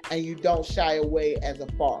 and you don't shy away as a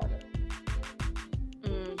foreigner.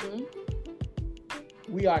 Mm-hmm.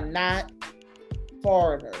 We are not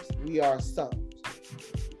foreigners. We are sons.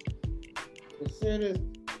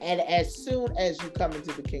 As soon as you come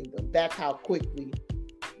into the kingdom, that's how quickly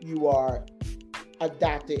you are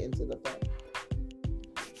adopted into the family.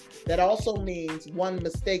 That also means one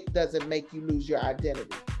mistake doesn't make you lose your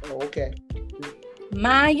identity. Oh, okay.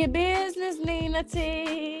 Mind your business, Nina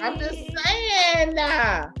T. I'm just saying.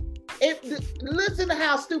 Listen to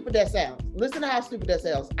how stupid that sounds.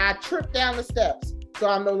 I tripped down the steps, so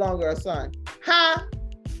I'm no longer a son. Huh?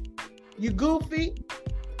 You goofy?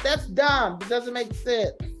 That's dumb. It doesn't make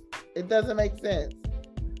sense. It doesn't make sense.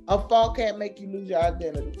 A fall can't make you lose your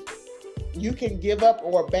identity. You can give up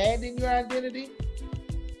or abandon your identity,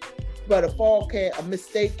 but a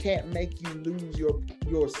mistake can't make you lose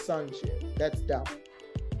your sonship. That's dumb.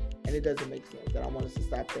 And it doesn't make sense. And I want us to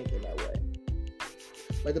stop thinking that way.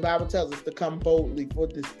 But the Bible tells us to come boldly for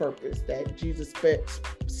this purpose, that Jesus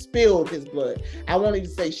spilled his blood. I won't even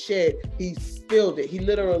say shed, he spilled it. He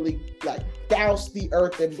literally doused the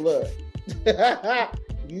earth in blood.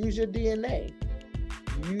 Use your DNA.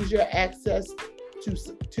 Use your access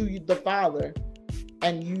to the Father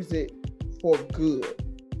and use it for good.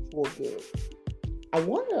 For good. I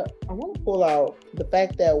wanna pull out the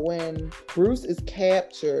fact that when Bruce is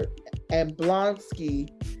captured and Blonsky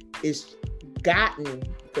is gotten,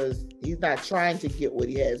 because he's not trying to get what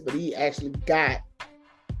he has, but he actually got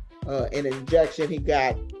an injection. He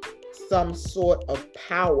got some sort of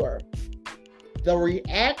power. The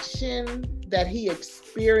reaction that he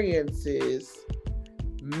experiences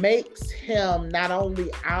makes him not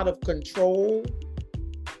only out of control,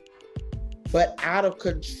 but out of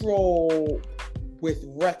control with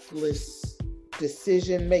reckless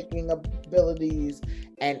decision-making abilities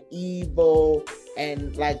and evil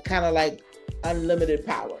and kind of unlimited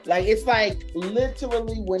power. It's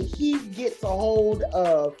literally when he gets a hold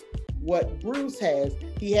of what Bruce has,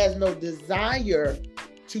 he has no desire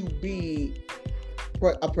to be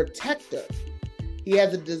a protector. He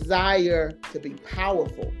has a desire to be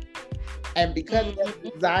powerful. And because of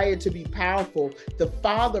that desire to be powerful, the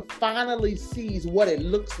Father finally sees what it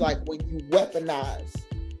looks like when you weaponize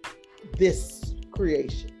this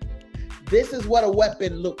creation. This is what a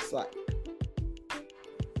weapon looks like.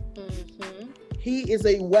 He is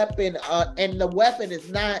a weapon, and the weapon is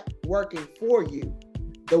not working for you.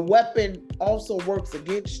 The weapon also works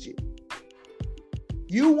against you.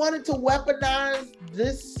 You wanted to weaponize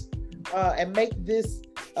this and make this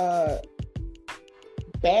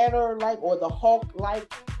banner or the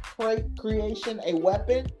Hulk-like creation a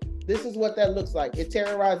weapon. This is what that looks like. It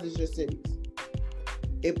terrorizes your cities.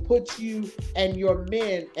 It puts you and your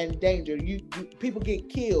men in danger. People get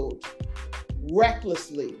killed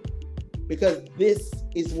recklessly because this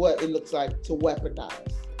is what it looks like to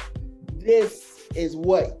weaponize. This is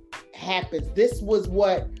what happens. This was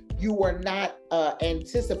what you were not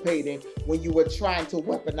anticipating when you were trying to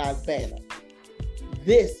weaponize Banner.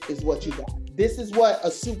 This is what you got. This is what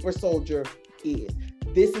a super soldier is.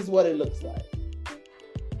 This is what it looks like.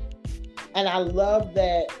 And I love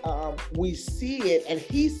that we see it and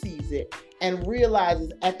he sees it and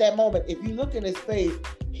realizes at that moment, if you look in his face,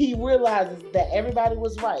 he realizes that everybody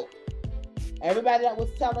was right. Everybody that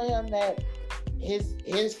was telling him that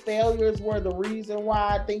his failures were the reason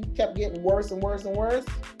why things kept getting worse and worse and worse.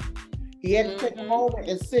 He had to take a moment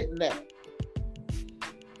and sit in that.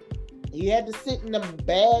 He had to sit in them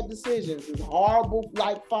bad decisions, his horrible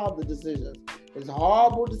father decisions, his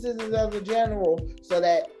horrible decisions as a general, so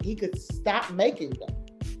that he could stop making them.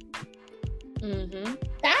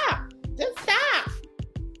 Stop! Just stop!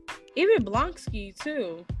 Even Blonsky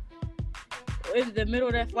too. In the middle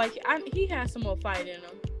of that fight, he had some more fight in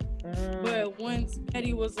him. But once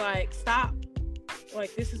Eddie was like, stop,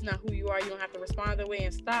 this is not who you are, you don't have to respond that way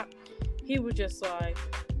and stop, he was just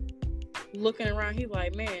looking around. He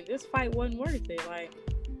man, this fight wasn't worth it.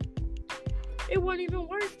 It wasn't even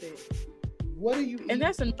worth it. What are you And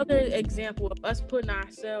that's another example of us putting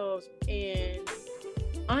ourselves in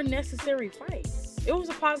unnecessary fights. It was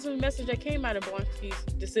a positive message that came out of Blonsky's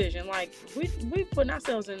decision. We putting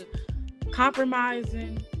ourselves in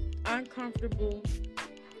compromising, uncomfortable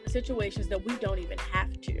situations that we don't even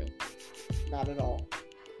have to. Not at all.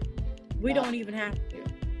 We don't even have to.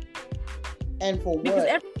 And for what? Because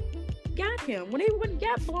everyone got him. When they went and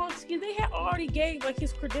got Blonsky, they had already gave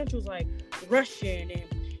his credentials Russian, and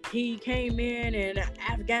he came in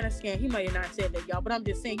Afghanistan. He might have not said that, y'all, but I'm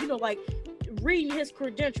just saying, reading his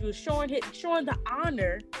credentials, showing the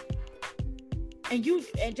honor, and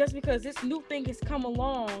just because this new thing has come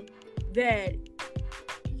along that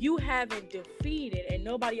you haven't defeated and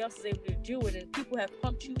nobody else is able to do it, and people have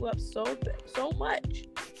pumped you up so much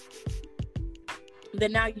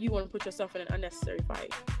that now you want to put yourself in an unnecessary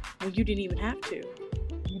fight when you didn't even have to.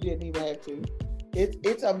 You didn't even have to.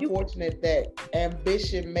 It's unfortunate that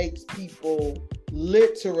ambition makes people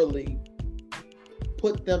literally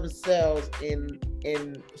put themselves in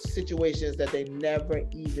situations that they never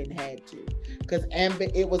even had to. Because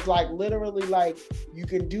it was literally you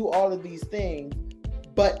can do all of these things,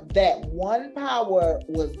 but that one power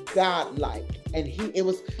was godlike. And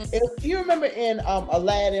you remember in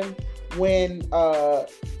Aladdin when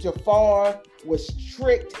Jafar was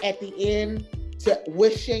tricked at the end to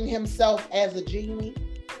wishing himself as a genie?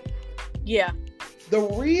 Yeah. The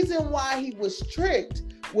reason why he was tricked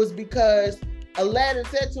was because Aladdin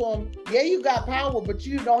said to him, yeah, you got power, but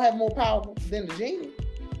you don't have more power than the genie.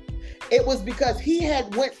 It was because he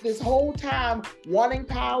had went this whole time wanting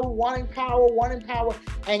power,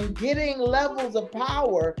 and getting levels of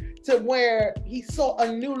power to where he saw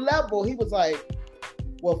a new level. He was like,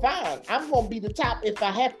 well, fine, I'm going to be the top. If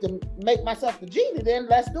I have to make myself the genie, then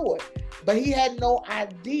let's do it. But he had no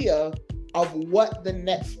idea of what the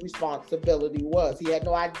next responsibility was. He had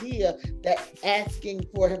no idea that asking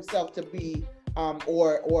for himself to be,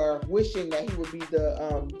 or wishing that he would be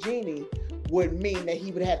the genie would mean that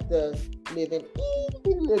he would have to live in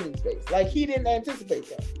living space. Like, he didn't anticipate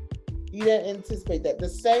that. He didn't anticipate that. The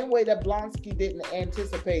same way that Blonsky didn't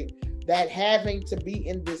anticipate that having to be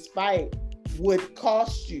in this fight would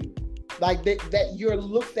cost you. Like, that you're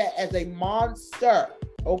looked at as a monster.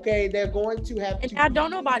 Okay, they're going to have to. And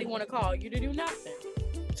don't nobody want to call you to do nothing.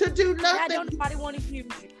 To do nothing. Don't nobody want to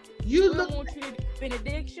use you. We don't want you to do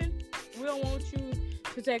benediction. We don't want you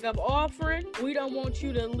to take up offering. We don't want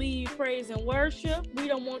you to lead praise and worship. We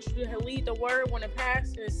don't want you to lead the word when the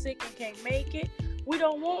pastor is sick and can't make it. We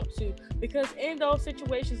don't want to, because in those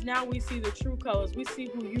situations, now we see the true colors. We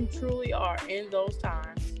see who you truly are in those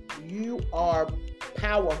times. You are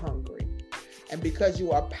power hungry. And because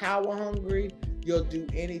you are power hungry, you'll do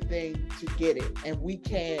anything to get it. And we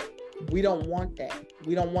don't want that.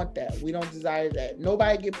 We don't want that. We don't desire that.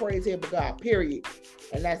 Nobody get praise here but God, period.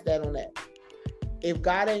 And that's that on that. If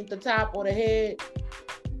God ain't the top or the head,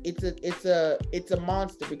 it's a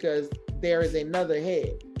monster, because there is another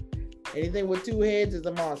head. Anything with two heads is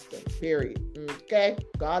a monster, period. Okay?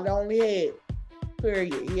 God the only head,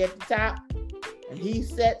 period. He at the top, and he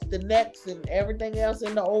sets the necks and everything else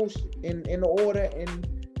in the ocean, in the order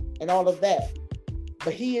and all of that.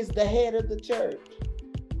 But he is the head of the church.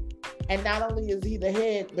 And not only is he the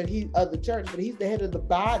head of the church, but he's the head of the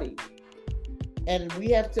body. And we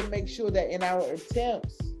have to make sure that in our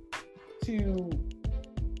attempts to,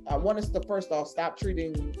 I want us to first off stop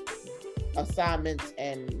treating assignments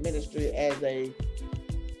and ministry as a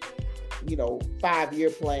 5-year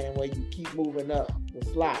plan where you keep moving up the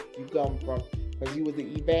slot. You come from, because you was the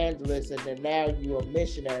evangelist, and then now you're a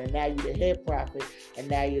missionary, and now you're the head prophet, and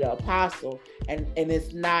now you're the apostle, and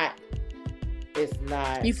it's not.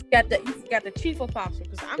 You forgot the chief apostle,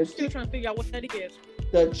 because I'm still trying to figure out what that is.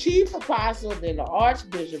 The chief apostle, then the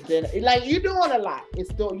archbishop, then like you're doing a lot. You're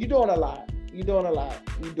doing a lot. You're doing a lot.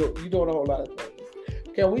 You're doing a whole lot of things.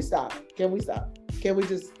 Can we stop? Can we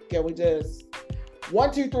just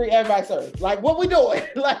 1, 2, 3, everybody serve. Like, what we doing?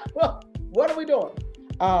 Like, what are we doing?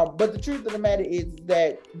 But the truth of the matter is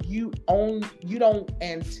that you don't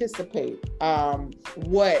anticipate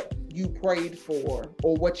what you prayed for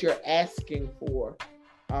or what you're asking for,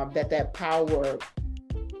 that power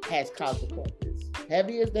has consequences.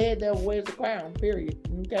 Heavy is the head that wears the crown, period.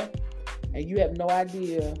 Okay? And you have no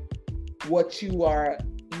idea what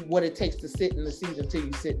it takes to sit in the seat until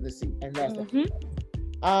you sit in the seat. And that's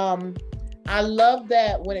I love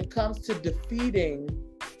that when it comes to defeating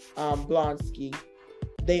Blonsky,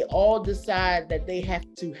 they all decide that they have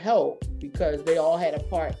to help because they all had a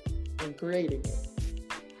part in creating it.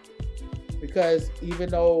 Because even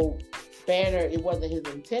though Banner, it wasn't his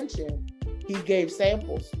intention, he gave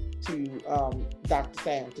samples to Dr.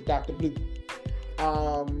 Sam, to Dr. Blue,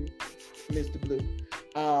 Mr. Blue.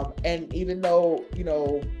 And even though,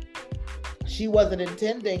 she wasn't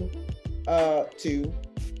intending to,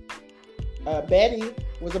 Betty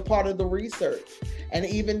was a part of the research. And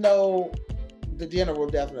even though the general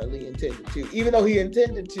definitely intended to, even though he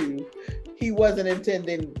intended to, he wasn't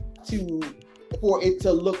intending for it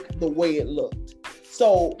to look the way it looked.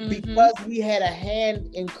 So because we had a hand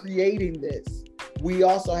in creating this, we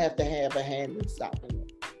also have to have a hand in stopping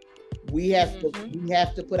it. We have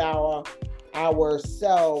to put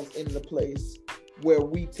ourselves in the place where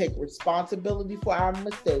we take responsibility for our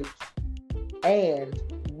mistakes and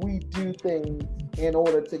we do things in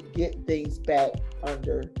order to get things back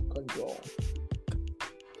under control.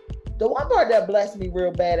 The one part that blessed me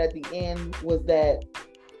real bad at the end was that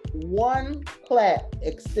one clap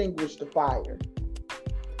extinguished the fire.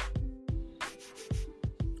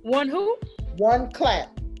 One who? One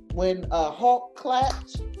clap. When Hulk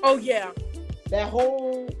clapped. Oh yeah. That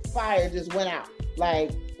whole fire just went out.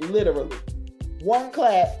 Like literally. One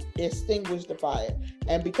clap extinguished the fire.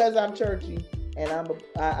 And because I'm churchy and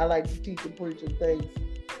I like to teach and preach and things,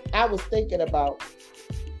 I was thinking about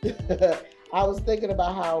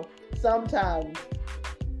how sometimes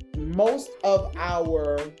most of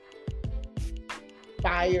our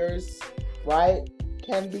fires, right,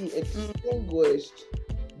 can be extinguished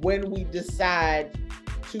when we decide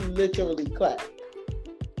to literally clap.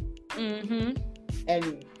 Mm-hmm.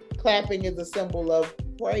 And clapping is a symbol of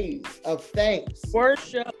praise, of thanks,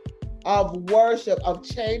 of worship, of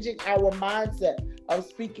changing our mindset, of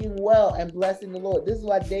speaking well and blessing the Lord. This is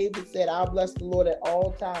why David said, I'll bless the Lord at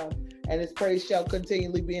all times, and his praise shall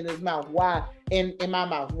continually be in his mouth. Why? In my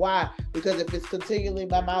mouth. Why? Because if it's continually in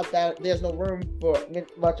my mouth, there's no room for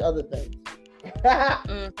much other things.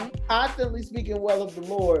 Mm-hmm. Constantly speaking well of the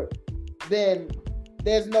Lord, then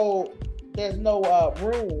there's no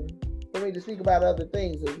room for me to speak about other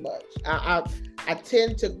things as much. I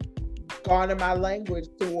tend to garner my language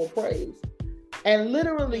toward praise. And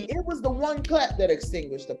literally, it was the one clap that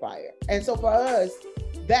extinguished the fire. And so for us,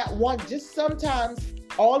 that one, just sometimes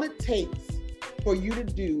all it takes for you to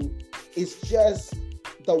do is just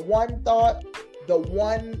the one thought, the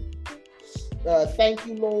one thank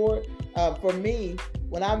you, Lord. For me,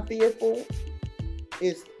 when I'm fearful,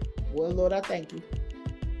 it's, well, Lord, I thank you.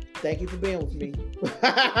 Thank you for being with me.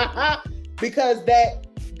 Because that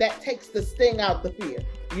takes the sting out the fear.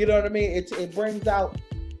 You know what I mean? It brings out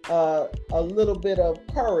a little bit of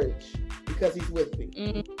courage because he's with me.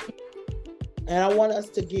 Mm-hmm. And I want us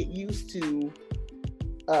to get used to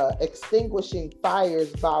extinguishing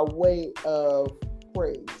fires by way of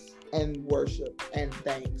praise and worship and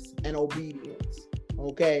thanks and obedience.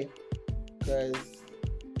 Okay? Because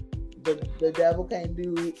the devil can't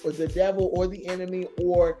do, or the devil or the enemy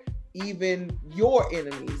or even your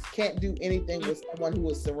enemies can't do anything with someone who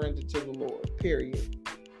is surrendered to the Lord. Period.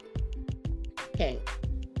 Can't.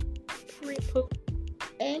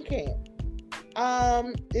 And can't.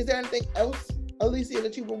 Is there anything else, Alicia,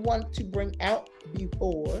 that you would want to bring out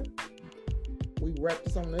before we wrap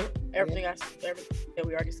this on up? Everything that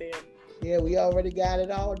we already said. Yeah, we already got it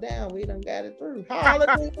all down. We done got it through.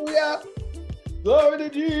 Hallelujah. Glory to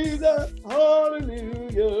Jesus.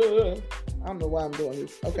 Hallelujah. I don't know why I'm doing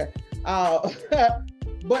this. Okay.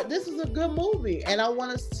 But this is a good movie, and I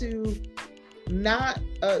want us to not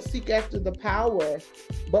seek after the power,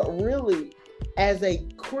 but really, as a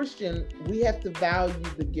Christian, we have to value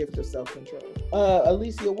the gift of self-control.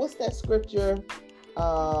 Alicia, what's that scripture?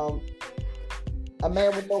 A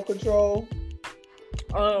man with no control.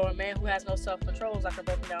 Oh, a man who has no self-control is like a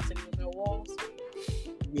broken down city with no walls.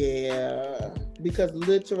 Yeah, because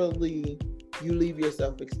literally, you leave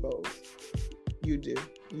yourself exposed. You do.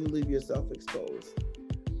 You leave yourself exposed.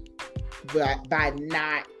 But by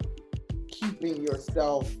not keeping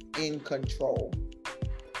yourself in control.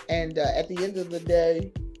 And at the end of the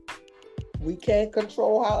day, we can't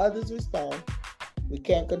control how others respond. We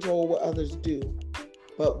can't control what others do.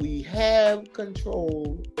 But we have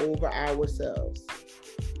control over ourselves.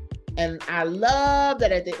 And I love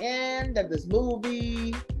that at the end of this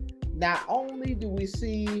movie, not only do we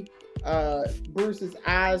see Bruce's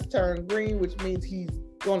eyes turn green, which means he's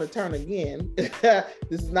going to turn again.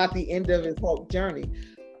 This is not the end of his whole journey.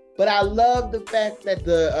 But I love the fact that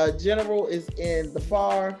the general is in the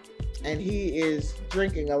bar and he is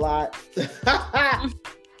drinking a lot.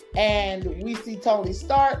 And we see Tony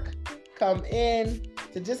Stark come in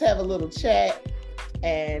to just have a little chat.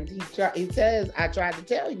 And he says, I tried to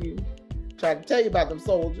tell you about them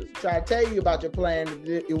soldiers. Tried to tell you about your plan.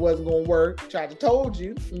 It wasn't going to work. Tried to told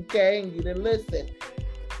you, okay, and you didn't listen.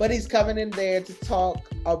 But he's coming in there to talk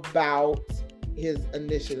about his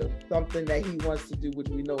initiative, something that he wants to do, which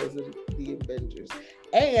we know is the Avengers.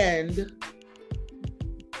 And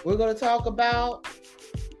we're going to talk about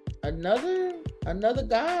another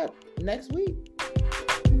God next week.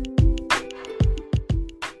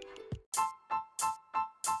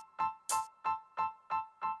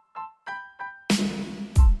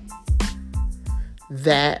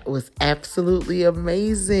 That was absolutely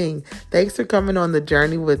amazing. Thanks for coming on the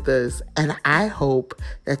journey with us. And I hope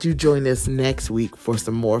that you join us next week for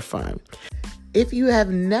some more fun. If you have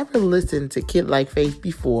never listened to Kid Like Faith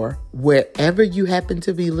before, wherever you happen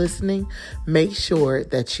to be listening, make sure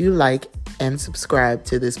that you like and subscribe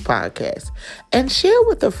to this podcast and share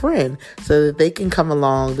with a friend so that they can come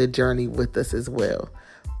along the journey with us as well.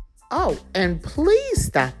 Oh, and please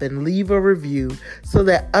stop and leave a review so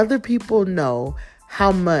that other people know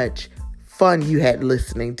how much fun you had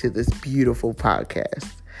listening to this beautiful podcast.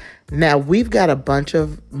 Now, we've got a bunch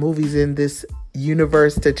of movies in this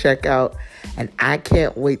universe to check out, and I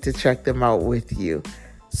can't wait to check them out with you.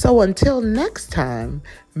 So until next time,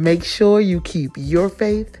 make sure you keep your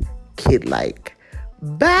faith kid-like.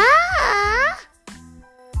 Bye!